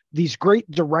 These great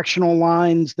directional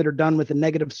lines that are done with a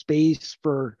negative space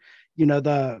for,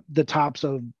 the tops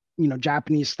of,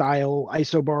 Japanese style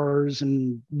isobars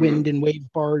and wind and wave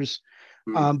bars.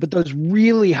 But those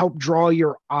really help draw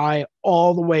your eye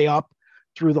all the way up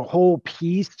through the whole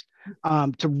piece,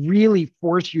 to really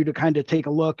force you to kind of take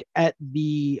a look at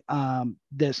the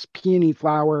this peony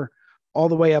flower all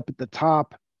the way up at the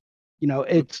top.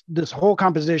 It's this whole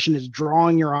composition is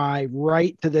drawing your eye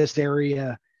right to this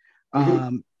area.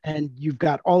 And you've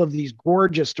got all of these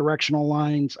gorgeous directional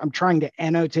lines. I'm trying to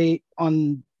annotate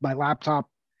on my laptop.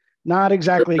 Not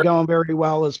exactly going very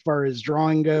well as far as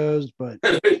drawing goes, but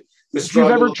if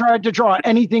you've ever tried to draw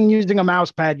anything using a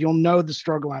mouse pad, you'll know the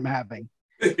struggle I'm having.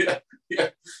 Yeah.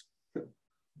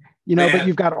 But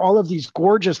you've got all of these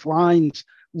gorgeous lines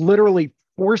literally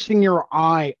forcing your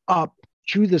eye up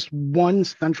to this one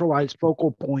centralized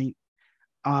focal point.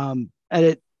 And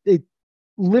it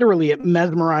literally, it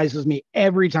mesmerizes me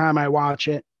every time I watch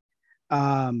it.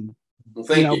 Well,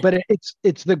 thank you. but it's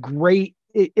it's a great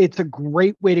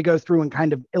way to go through and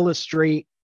kind of illustrate,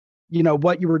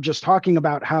 what you were just talking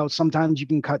about, how sometimes you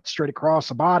can cut straight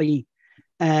across a body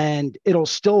and it'll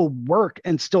still work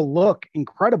and still look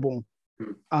incredible.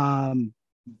 Um,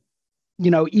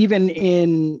 even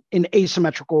in an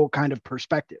asymmetrical kind of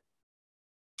perspective.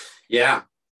 Yeah.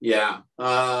 Yeah.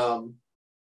 So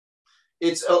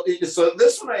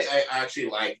this one I actually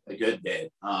like a good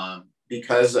bit,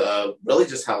 because of really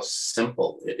just how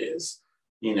simple it is.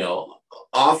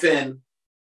 Often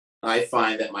I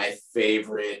find that my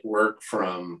favorite work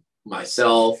from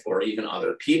myself or even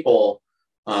other people,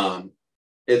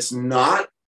 it's not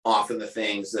often the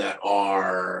things that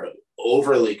are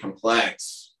overly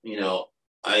complex.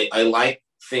 I like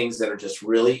things that are just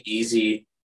really easy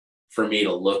for me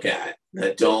to look at,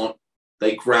 that don't,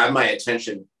 they grab my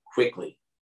attention quickly.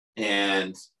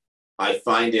 And I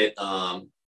find it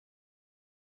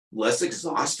less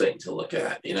exhausting to look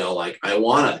at. Like I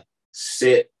want to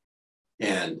sit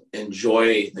and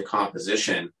enjoy the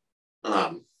composition,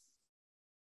 and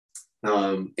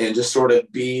just sort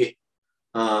of be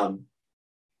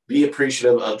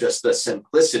appreciative of just the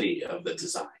simplicity of the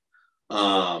design.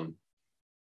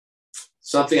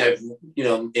 Something I've,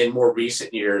 in more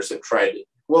recent years have tried to,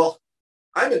 well,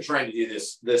 I've been trying to do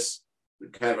this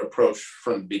kind of approach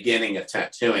from the beginning of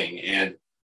tattooing, and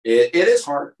it is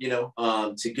hard,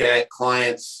 to get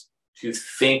clients to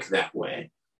think that way.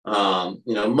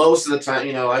 Most of the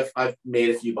time, I've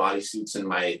made a few bodysuits in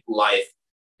my life,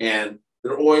 and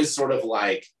they're always sort of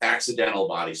like accidental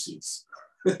bodysuits.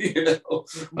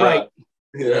 Right.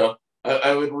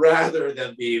 I would rather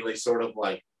them be like sort of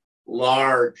like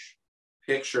large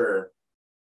picture,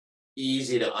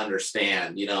 easy to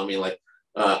understand. Like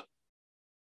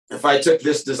if I took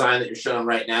this design that you're showing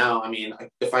right now,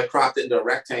 if I cropped it into a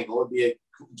rectangle, it'd be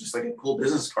just like a cool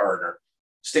business card or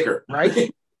sticker,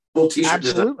 right? Cool t-shirt.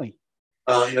 Absolutely.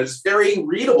 Just very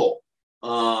readable.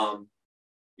 I'm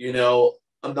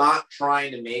not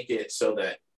trying to make it so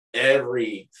that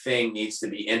everything needs to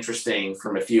be interesting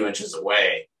from a few inches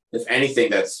away. If anything,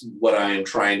 that's what I am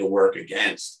trying to work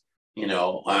against.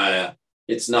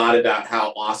 It's not about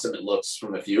how awesome it looks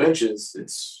from a few inches.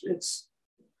 It's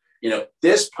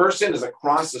this person is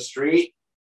across the street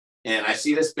and I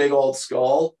see this big old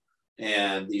skull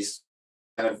and these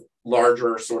kind of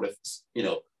larger sort of,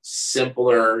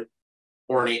 simpler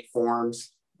ornate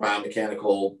forms,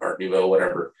 biomechanical, Art Nouveau,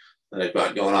 whatever that I've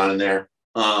got going on in there.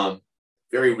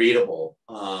 Very readable.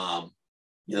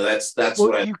 That's well,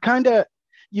 what you kind of,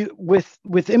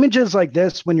 with images like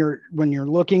this, when you're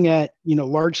looking at,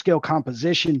 large scale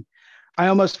composition, I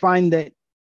almost find that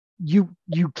you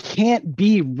can't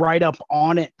be right up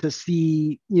on it to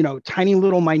see, tiny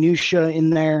little minutia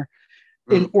in there.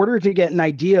 In order to get an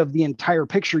idea of the entire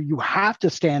picture, you have to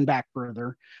stand back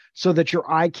further so that your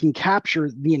eye can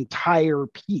capture the entire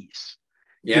piece.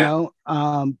 Yeah.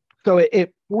 So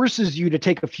it forces you to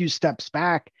take a few steps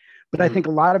back. But I think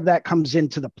a lot of that comes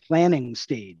into the planning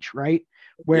stage, right?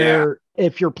 Where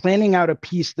if you're planning out a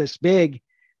piece this big,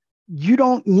 you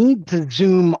don't need to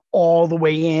zoom all the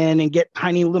way in and get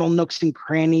tiny little nooks and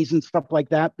crannies and stuff like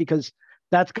that, because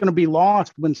that's going to be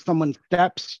lost when someone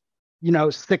steps,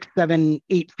 6, 7,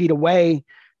 8 feet away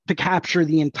to capture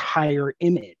the entire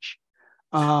image.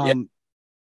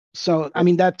 So,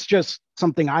 that's just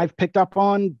something I've picked up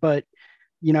on, but,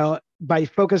 by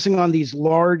focusing on these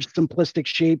large simplistic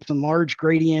shapes and large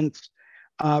gradients,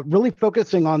 really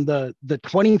focusing on the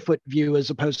 20-foot view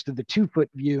as opposed to the 2-foot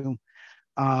view,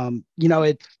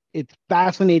 it's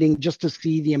fascinating just to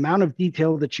see the amount of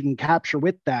detail that you can capture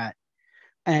with that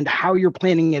and how you're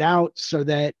planning it out so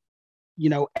that,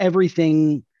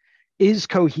 everything is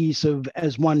cohesive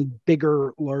as one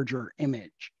bigger, larger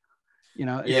image.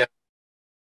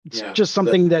 It's just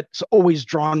something that's always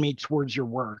drawn me towards your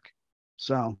work.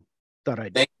 So thought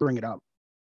I'd bring it up.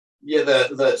 Yeah.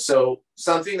 So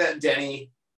something that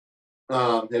Denny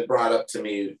had brought up to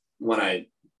me when I,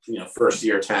 first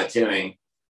year tattooing,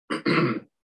 he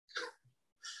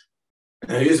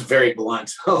was very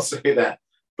blunt, I'll say that.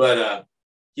 But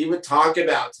he would talk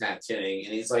about tattooing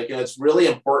and he's like, it's really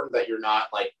important that you're not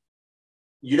like,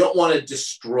 you don't want to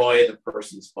destroy the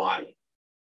person's body.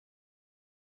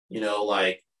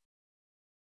 Like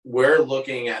we're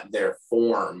looking at their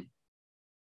form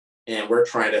and we're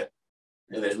trying to,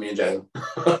 and there's me and Jasmine,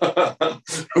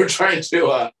 we're trying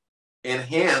to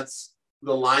enhance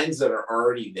the lines that are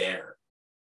already there.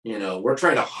 We're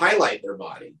trying to highlight their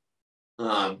body.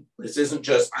 This isn't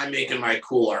just, I'm making my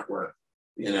cool artwork,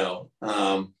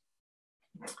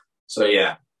 so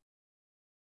yeah.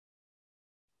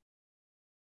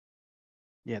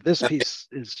 Yeah, this piece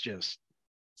is just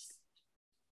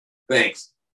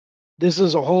Thanks. This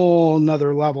is a whole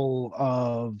nother level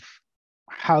of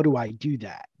how do I do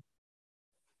that?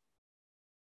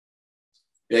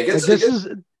 Yeah, Like this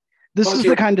is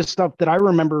the kind of stuff that I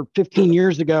remember 15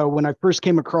 years ago when I first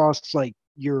came across like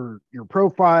your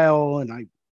profile, and I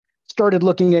started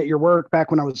looking at your work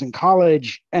back when I was in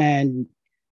college. And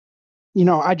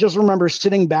I just remember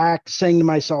sitting back saying to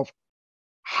myself,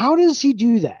 how does he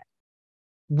do that?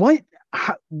 What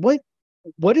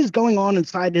what is going on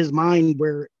inside his mind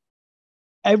where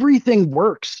everything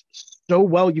works so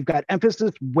well? You've got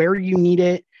emphasis where you need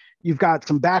it. You've got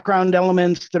some background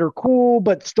elements that are cool,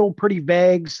 but still pretty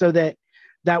vague, so that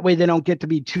way they don't get to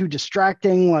be too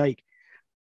distracting. Like,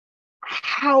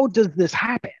 how does this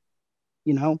happen?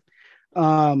 You know,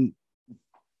 um,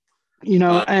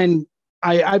 and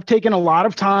I've taken a lot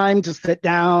of time to sit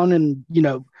down and,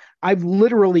 I've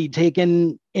literally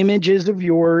taken images of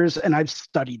yours and I've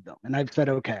studied them and I've said,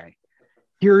 okay,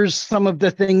 here's some of the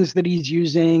things that he's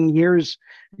using. Here's,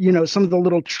 some of the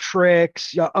little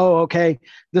tricks. Oh, okay.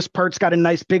 This part's got a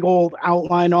nice big old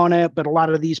outline on it, but a lot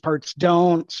of these parts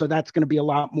don't. So that's going to be a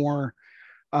lot more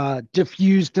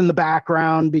diffused in the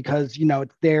background because,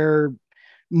 it's there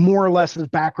more or less as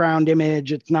background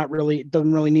image. It doesn't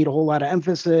really need a whole lot of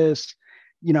emphasis.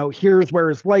 Here's where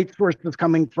his light source is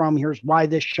coming from. Here's why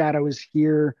this shadow is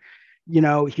here.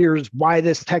 Here's why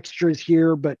this texture is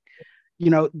here. But,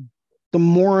 the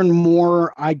more and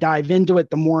more I dive into it,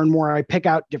 the more and more I pick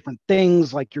out different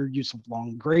things like your use of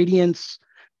long gradients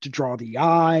to draw the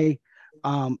eye.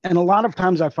 And a lot of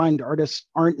times I find artists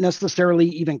aren't necessarily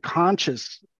even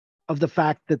conscious of the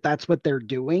fact that that's what they're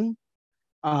doing.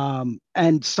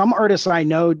 And some artists I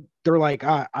know, they're like,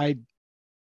 I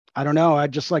don't know. I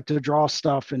just like to draw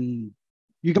stuff, and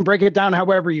you can break it down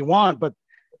however you want, but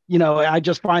I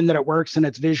just find that it works and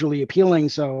it's visually appealing.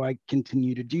 So I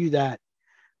continue to do that.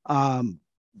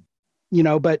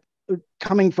 But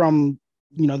coming from,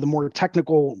 the more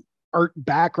technical art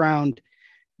background,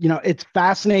 it's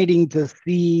fascinating to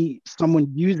see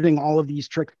someone using all of these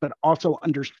tricks, but also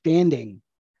understanding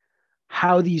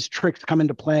how these tricks come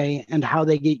into play and how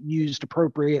they get used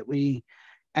appropriately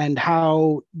and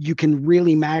how you can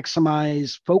really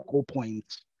maximize focal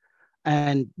points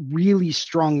and really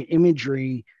strong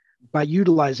imagery by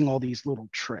utilizing all these little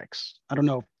tricks. I don't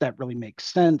know if that really makes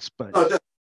sense, but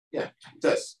yeah, it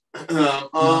does.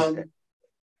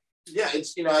 Yeah,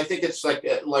 it's I think it's like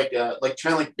kind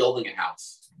of like building a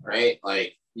house, right?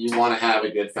 Like you want to have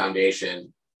a good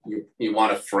foundation. You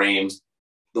want to frame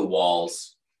the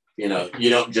walls. You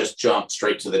don't just jump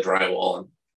straight to the drywall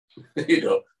and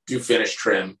do finish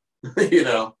trim.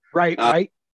 Right.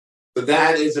 But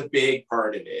that is a big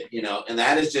part of it, and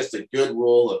that is just a good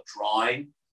rule of drawing.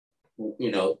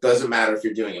 Doesn't matter if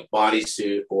you're doing a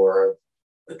bodysuit or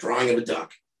a drawing of a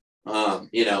duck.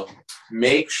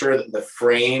 Make sure that the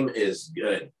frame is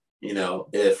good.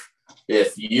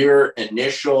 If your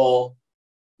initial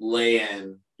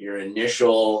lay-in, your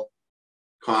initial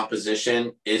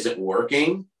composition isn't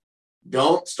working,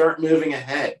 don't start moving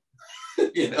ahead.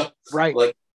 Right.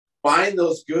 Like find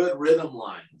those good rhythm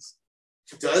lines.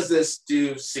 Does this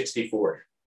do 64?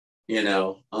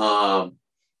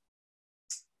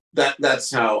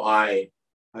 That's how I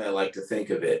like to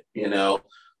think of it, and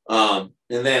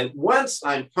then once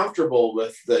I'm comfortable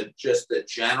with the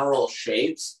general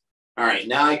shapes, all right,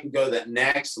 now I can go to that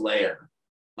next layer.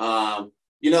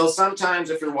 Sometimes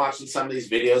if you're watching some of these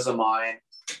videos of mine,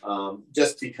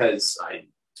 just because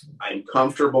I'm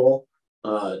comfortable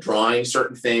drawing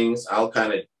certain things, I'll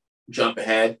kind of jump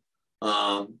ahead.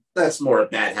 That's more a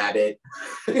bad habit.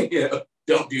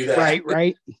 Don't do that.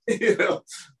 Right.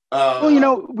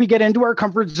 We get into our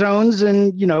comfort zones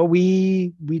and,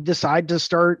 we decide to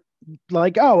start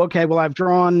like, oh, okay, well, I've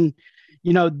drawn,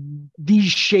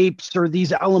 these shapes or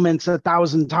these elements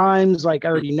 1,000 times. Like I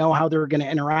already know how they're going to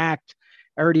interact.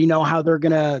 I already know how they're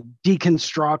going to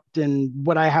deconstruct and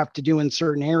what I have to do in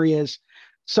certain areas.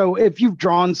 So if you've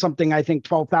drawn something, I think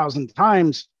 12,000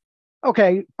 times,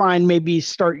 okay, fine. Maybe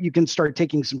you can start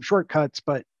taking some shortcuts,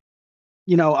 but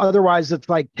otherwise it's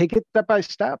like, take it step by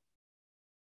step,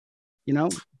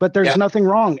 but there's nothing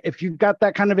wrong. If you've got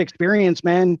that kind of experience,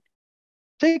 man,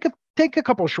 take a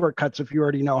couple of shortcuts if you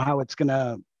already know how it's going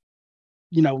to,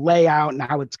 lay out and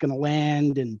how it's going to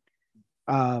land. And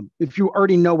if you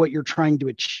already know what you're trying to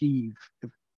achieve,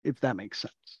 if that makes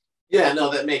sense. Yeah,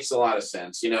 no, that makes a lot of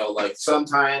sense. Like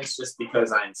sometimes just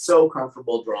because I'm so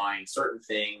comfortable drawing certain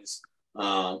things,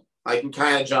 I can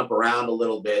kind of jump around a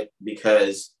little bit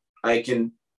because I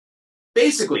can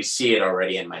basically see it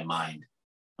already in my mind.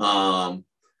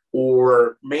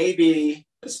 Or maybe,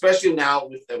 especially now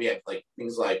we have like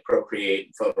things like Procreate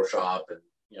and Photoshop and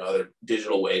other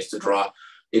digital ways to draw.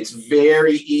 It's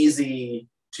very easy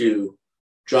to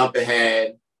jump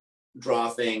ahead, draw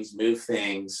things, move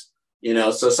things,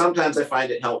 so sometimes I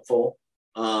find it helpful.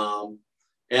 And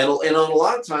a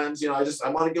lot of times, I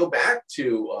want to go back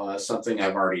to something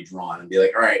I've already drawn and be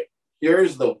like, all right, where are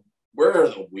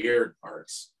the weird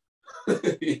parts?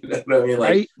 You know what I mean?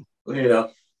 Like, right.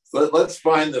 Let's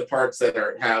find the parts that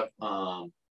have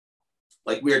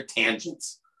like weird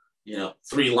tangents,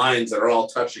 3 lines that are all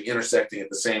touching, intersecting at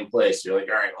the same place. You're like,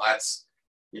 all right, well, that's,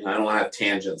 I don't want to have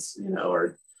tangents,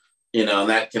 or, and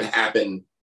that can happen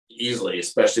easily,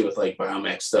 especially with like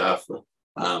biomech stuff.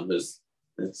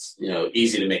 It's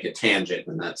easy to make a tangent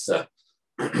and that stuff.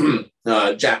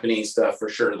 Japanese stuff for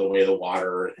sure, the way the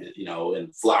water,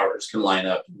 and flowers can line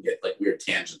up and get like weird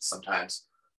tangents sometimes.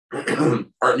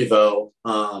 Art Nouveau,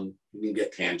 you can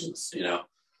get tangents,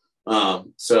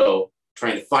 so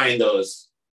trying to find those,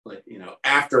 like,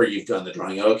 after you've done the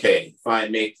drawing, okay, if I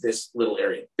make this little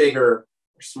area bigger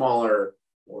or smaller,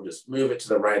 or just move it to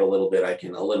the right a little bit, I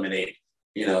can eliminate,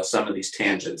 some of these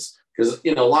tangents. Because,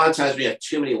 a lot of times we have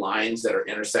too many lines that are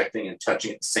intersecting and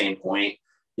touching at the same point.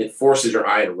 It forces your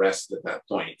eye to rest at that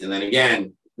point. And then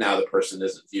again, now the person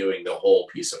isn't viewing the whole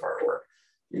piece of artwork,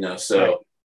 so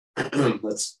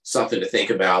that's something to think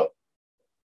about.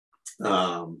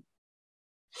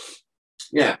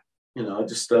 Yeah,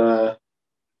 just, that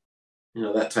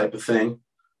type of thing.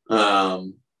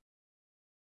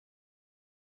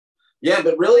 Yeah,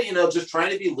 but really, just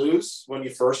trying to be loose when you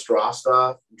first draw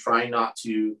stuff, and trying not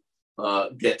to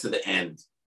get to the end.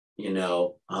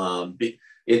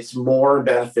 It's more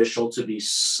beneficial to be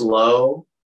slow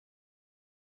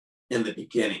in the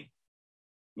beginning.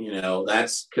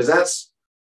 That's because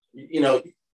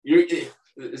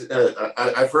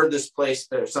I've heard this place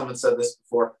there. Someone said this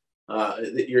before.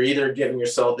 That you're either giving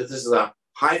yourself, that this is a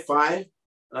high five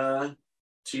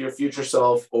to your future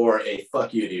self, or a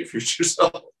fuck you to your future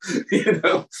self.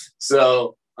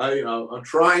 So I'm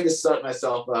trying to set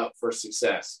myself up for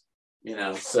success.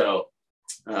 So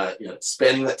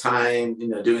spending that time,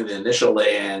 doing the initial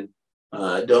lay-in.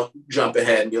 Don't jump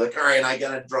ahead and be like, all right, I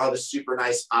gotta draw this super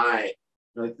nice eye.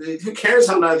 Like, who cares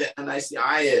how nice the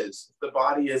eye is? If the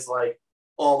body is like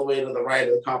all the way to the right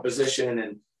of the composition,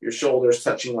 and your shoulders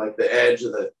touching like the edge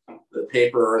of the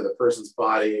paper or the person's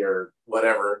body or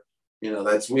whatever,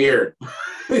 that's weird.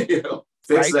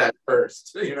 Fix that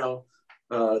first. No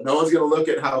one's gonna look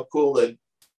at how cool the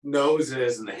nose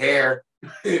is and the hair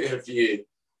if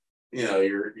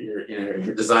your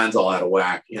design's all out of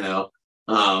whack.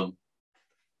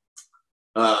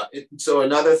 So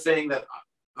another thing that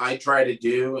I try to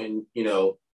do, and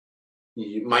you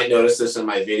might notice this in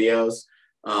my videos,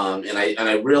 and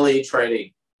I really try to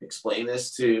explain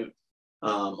this to a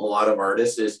lot of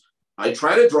artists, is I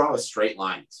try to draw with straight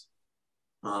lines.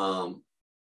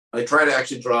 I try to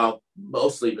actually draw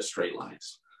mostly with straight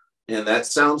lines, and that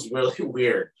sounds really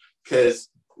weird because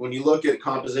when you look at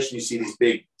composition, you see these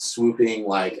big swooping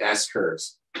like S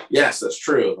curves. Yes, that's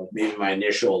true. Like maybe my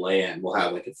initial lay-in will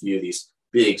have like a few of these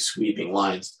big sweeping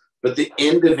lines, but the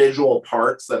individual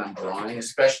parts that I'm drawing,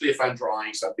 especially if I'm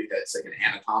drawing something that's like an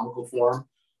anatomical form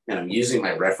and I'm using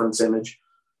my reference image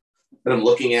that I'm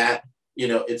looking at,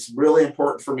 it's really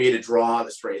important for me to draw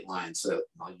the straight line. So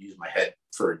I'll use my head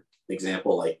for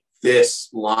example, like this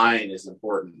line is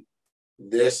important.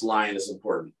 This line is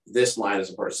important. This line is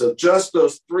important. So just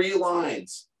those 3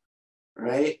 lines,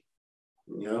 right?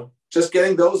 Just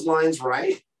getting those lines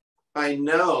right, I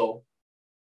know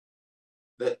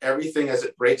that everything as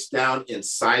it breaks down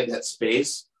inside that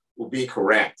space will be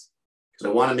correct, because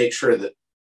I want to make sure that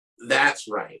that's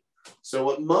right. So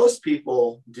what most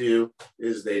people do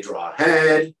is they draw a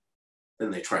head,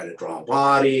 then they try to draw a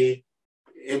body,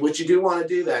 in which you do want to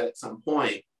do that at some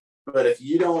point. But if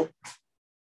you don't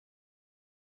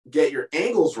get your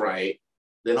angles right,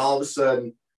 then all of a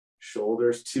sudden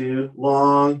shoulders too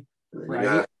long, and then you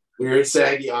got a weird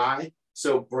saggy eye.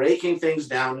 So breaking things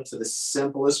down into the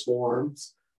simplest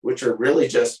forms, which are really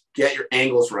just get your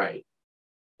angles right.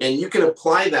 And you can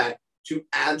apply that to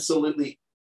absolutely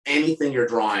anything you're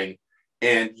drawing,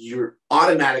 and you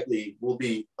automatically will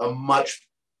be a much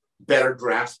better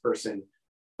drafts person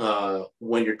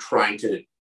when you're trying to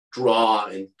draw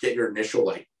and get your initial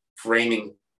like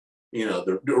framing,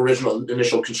 the original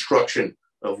initial construction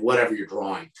of whatever you're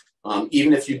drawing.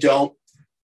 Even if you don't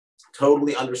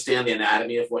totally understand the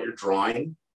anatomy of what you're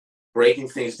drawing, breaking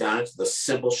things down into the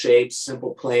simple shapes,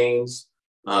 simple planes,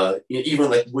 even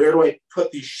like, where do I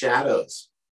put these shadows?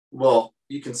 Well,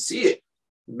 you can see it,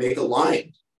 make a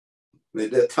line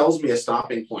that tells me a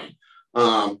stopping point,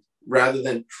 rather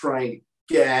than trying to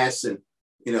guess and,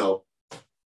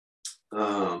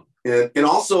 And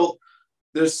also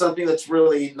there's something that's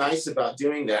really nice about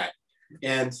doing that.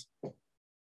 And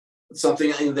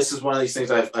something, and this is one of these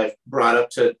things I've brought up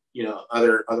to,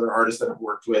 other artists that I've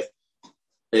worked with,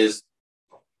 is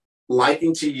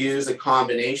liking to use a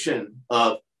combination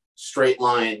of straight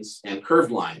lines and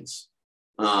curved lines.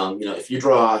 If you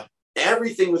draw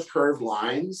everything with curved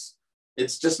lines,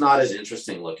 it's just not as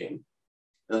interesting looking.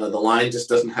 The line just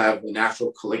doesn't have the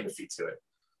natural calligraphy to it.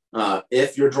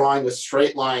 If you're drawing with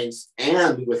straight lines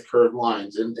and with curved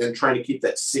lines and trying to keep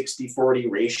that 60-40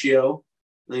 ratio,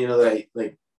 that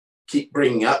I keep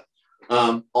bringing up,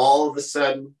 all of a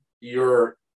sudden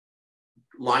your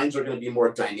lines are going to be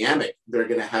more dynamic. They're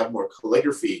going to have more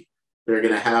calligraphy. They're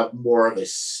going to have more of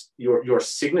your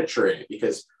signature in it,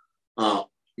 because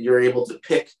you're able to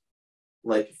pick,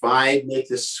 like, if I make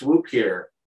this swoop here,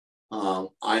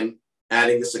 I'm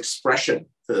adding this expression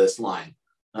to this line.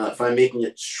 If I'm making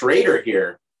it straighter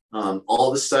here, all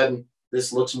of a sudden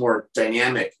this looks more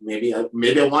dynamic. Maybe I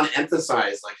want to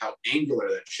emphasize like how angular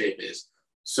that shape is.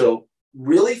 So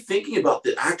really thinking about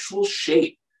the actual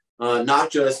shape,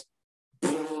 not just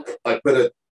like put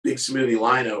a big smoothie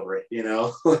line over it,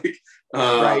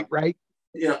 Right.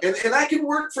 And that can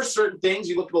work for certain things.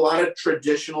 You look at a lot of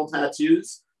traditional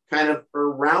tattoos, kind of are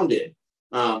rounded,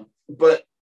 but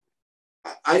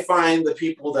I find the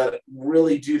people that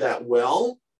really do that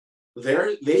well,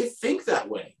 they think that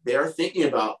way. They are thinking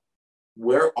about,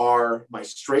 where are my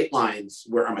straight lines?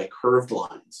 Where are my curved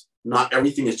lines? Not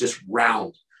everything is just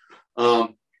round.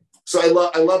 So I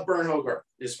love Bern Hogarth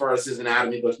as far as his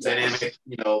anatomy looks, dynamic,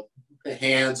 the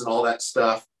hands and all that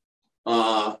stuff.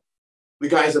 The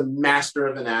guy's a master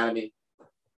of anatomy.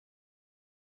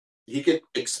 He could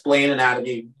explain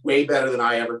anatomy way better than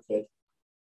I ever could.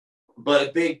 But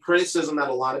a big criticism that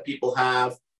a lot of people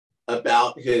have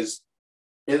about his,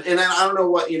 and I don't know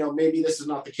what, maybe this is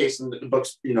not the case in the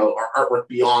books, our artwork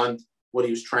beyond what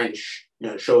he was trying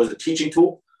to show as a teaching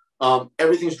tool.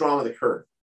 Everything's drawn with a curve.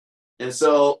 And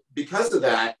so because of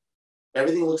that,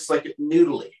 everything looks like it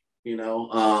noodly,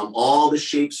 all the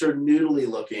shapes are noodly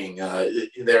looking.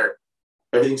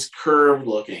 Everything's curved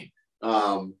looking.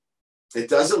 It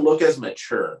doesn't look as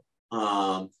mature.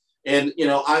 And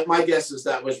my guess is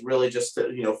that was really just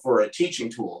for a teaching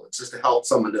tool. It's just to help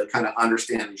someone to kind of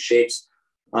understand these shapes.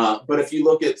 But if you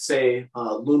look at, say,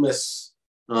 Loomis,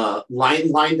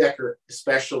 Leyendecker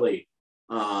especially,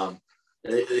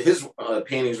 his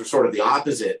paintings were sort of the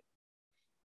opposite.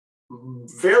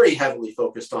 Very heavily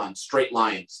focused on straight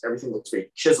lines. Everything looks very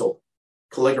chiseled,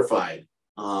 calligraphied,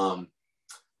 kind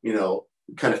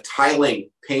of tiling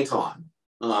paint on.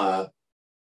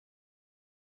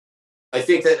 I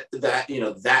think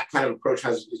that kind of approach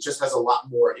has a lot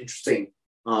more interesting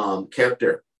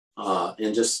character,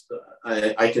 and just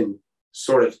I can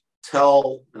sort of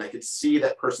tell, and I could see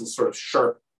that person's sort of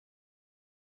sharp,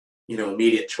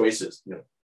 immediate choices,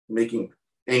 making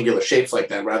angular shapes like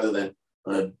that rather than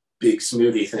a big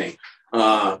smoothie thing.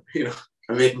 I'm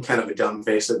making kind of a dumb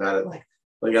face about it, like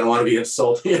I don't want to be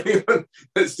insulting anyone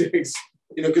that's doing,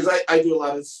 because I do a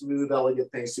lot of smooth,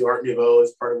 elegant things too. Art Nouveau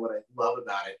is part of what I love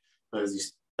about it. There's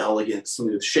these elegant,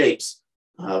 smooth shapes.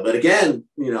 But again,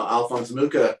 Alphonse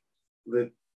Mucha,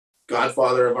 the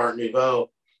godfather of Art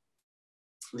Nouveau,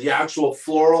 the actual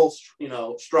floral,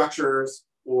 structures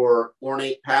or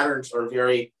ornate patterns are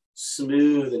very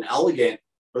smooth and elegant,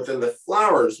 but then the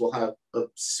flowers will have a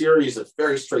series of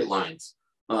very straight lines.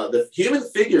 The human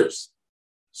figures,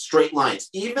 straight lines,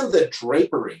 even the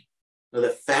drapery, the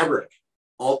fabric,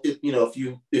 all, if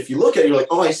you look at it, you're like,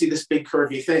 oh, I see this big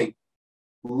curvy thing.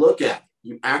 Look at it.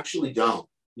 You actually don't.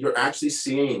 You're actually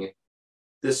seeing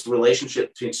this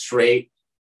relationship between straight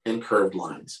and curved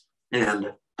lines.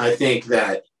 And I think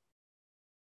that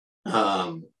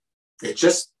it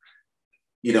just,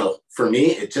 for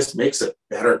me, it just makes a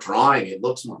better drawing. It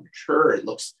looks more mature. It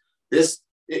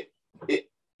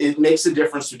makes a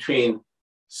difference between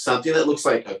something that looks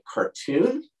like a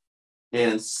cartoon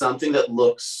and something that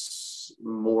looks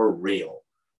more real.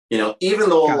 Even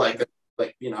though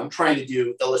I'm trying to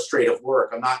do illustrative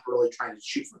work, I'm not really trying to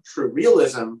shoot for true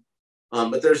realism,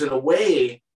 but there's a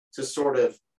way to sort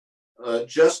of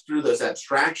just through those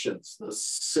abstractions, those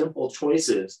simple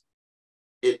choices,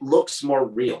 it looks more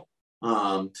real,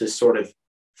 to sort of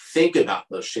think about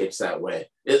those shapes that way.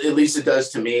 At least it does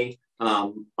to me.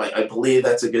 I believe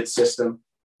that's a good system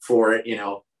for it,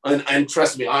 and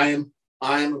trust me, I'm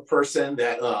a person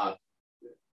that,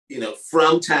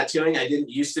 from tattooing, I didn't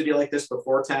used to be like this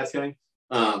before tattooing.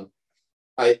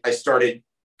 I started,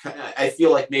 I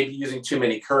feel like maybe using too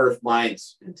many curved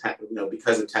lines,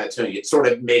 because of tattooing. It sort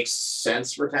of makes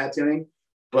sense for tattooing,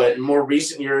 but in more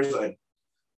recent years,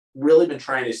 really been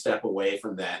trying to step away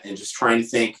from that and just trying to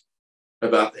think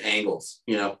about the angles,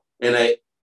 and I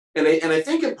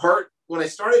think in part when I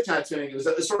started tattooing, it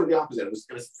was sort of the opposite. It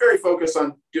was very focused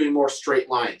on doing more straight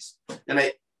lines, and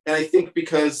I think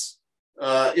because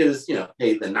it was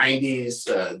hey, the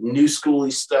 '90s, new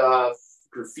schooly stuff,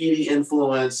 graffiti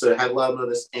influence, had a lot of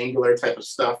this angular type of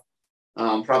stuff.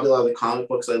 Probably a lot of the comic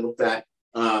books I looked at,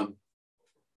 and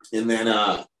then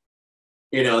and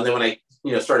then when I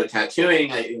started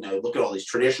tattooing, I look at all these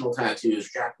traditional tattoos,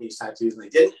 Japanese tattoos, and they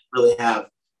didn't really have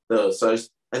those. So I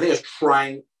think I was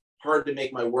trying hard to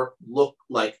make my work look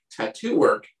like tattoo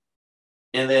work.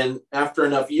 And then after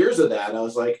enough years of that, I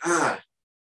was like, cool.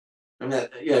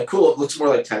 It looks more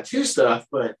like tattoo stuff,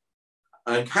 but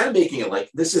I'm kind of making it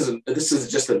like this is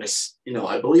just I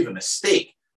believe a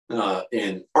mistake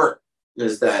in art,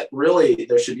 is that really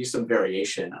there should be some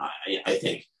variation. I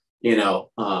think,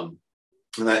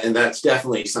 and that's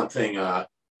definitely something.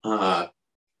 I'll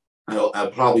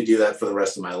probably do that for the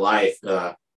rest of my life.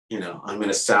 I'm going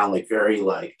to sound like very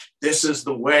like, this is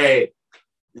the way,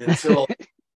 until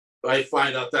I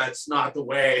find out that's not the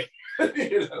way.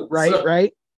 Right, so,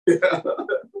 right.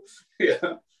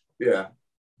 Yeah. You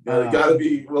got to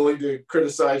be willing to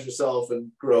criticize yourself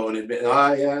and grow and admit,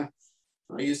 I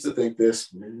used to think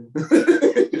this.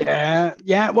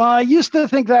 Yeah. Well, I used to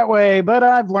think that way, but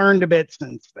I've learned a bit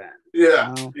since then.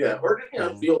 Or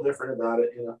feel different about it.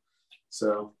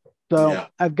 So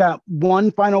I've got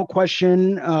one final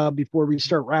question before we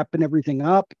start wrapping everything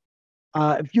up.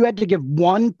 If you had to give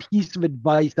one piece of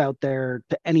advice out there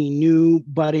to any new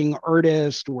budding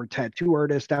artist or tattoo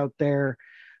artist out there,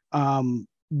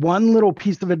 one little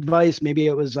piece of advice, maybe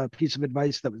it was a piece of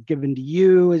advice that was given to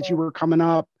you as you were coming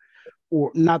up, or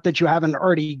not that you haven't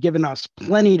already given us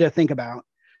plenty to think about,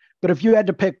 but if you had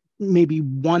to pick maybe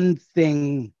one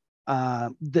thing,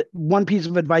 one piece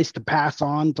of advice to pass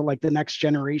on to like the next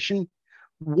generation,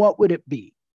 what would it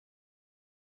be?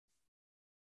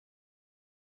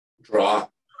 Draw.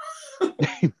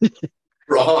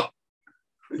 Draw.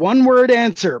 One word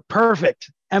answer.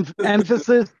 Perfect.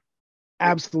 Emphasis.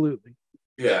 Absolutely.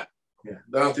 Yeah. I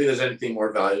don't think there's anything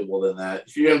more valuable than that.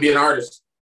 If you're going to be an artist,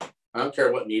 I don't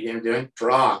care what medium I'm doing,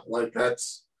 draw. Like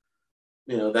that's,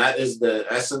 that is the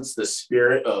essence, the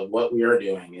spirit of what we are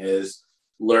doing, is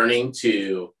learning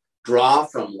to draw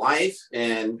from life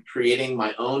and creating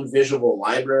my own visual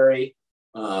library,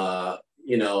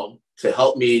 to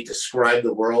help me describe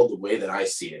the world the way that I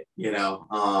see it,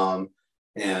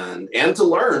 and to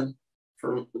learn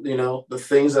from, the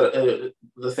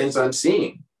things I'm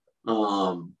seeing.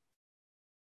 The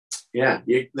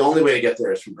only way to get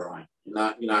there is from drawing.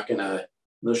 You're not gonna,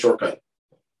 no shortcut,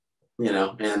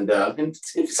 and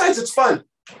besides it's fun,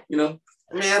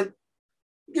 man,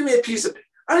 give me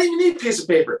I don't even need a piece of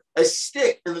paper, a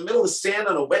stick in the middle of the sand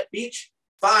on a wet beach,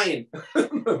 fine.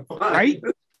 Fine. Right.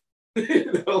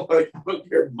 Like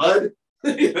mud,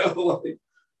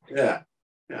 yeah.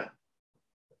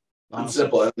 I'm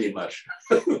simple. I don't need much.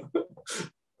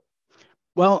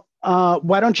 Well,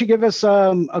 why don't you give us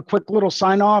a quick little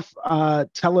sign off?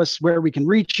 Tell us where we can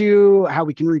reach you, how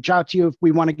we can reach out to you if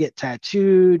we want to get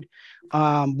tattooed.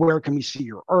 Where can we see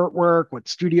your artwork? What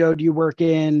studio do you work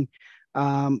in?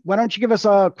 Why don't you give us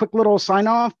a quick little sign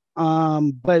off?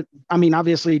 But I mean,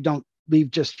 obviously don't leave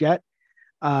just yet.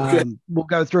 Okay. We'll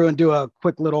go through and do a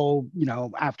quick little,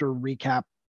 after recap,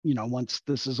 once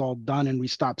this is all done and we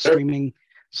stop streaming.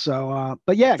 So,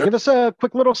 but yeah, give us a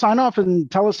quick little sign off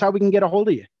and tell us how we can get a hold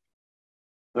of you.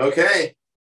 Okay.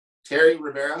 Terry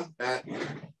Ribera. There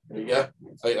you go.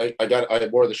 I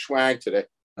wore the swag today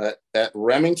at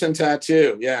Remington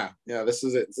Tattoo. Yeah. This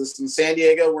is it. This is in San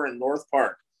Diego. We're in North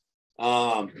Park.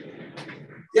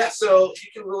 So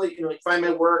you can really, find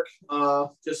my work,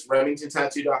 just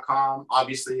remingtontattoo.com.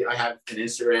 Obviously, I have an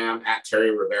Instagram at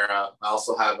Terry Ribera. I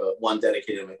also have one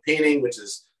dedicated to my painting, which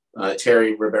is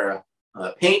Terry Ribera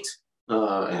Paint.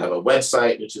 I have a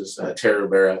website, which is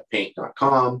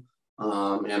terryriberapaint.com.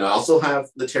 And I also have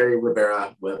the Terry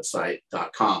Ribera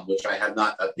website.com, which I have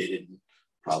not updated in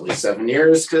probably 7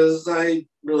 years because I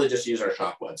really just use our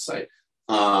shop website.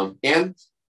 And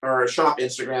our shop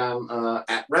Instagram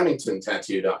at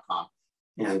remingtontattoo.com.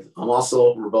 And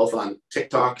we're both on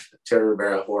TikTok, Terry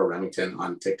Ribera or Remington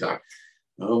on TikTok.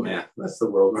 Oh man, that's the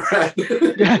world we're at.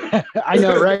 I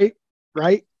know, right?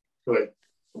 Right?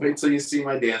 Wait till you see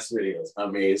my dance videos.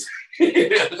 Amazing.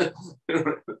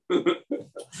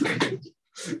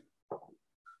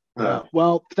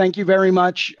 Well, thank you very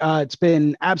much. It's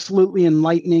been absolutely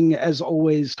enlightening as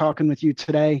always talking with you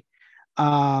today.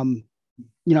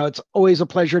 It's always a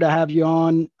pleasure to have you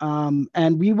on.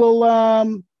 And we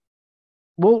will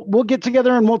we'll get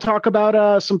together and we'll talk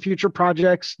about some future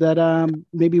projects that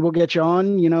maybe we'll get you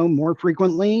on, more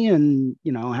frequently, and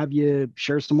have you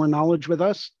share some more knowledge with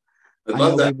us. I'd I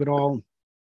love know that.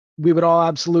 we would all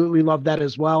absolutely love that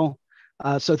as well.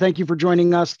 So thank you for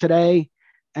joining us today.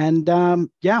 And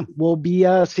yeah, we'll be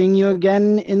seeing you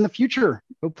again in the future,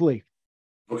 hopefully.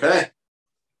 Okay.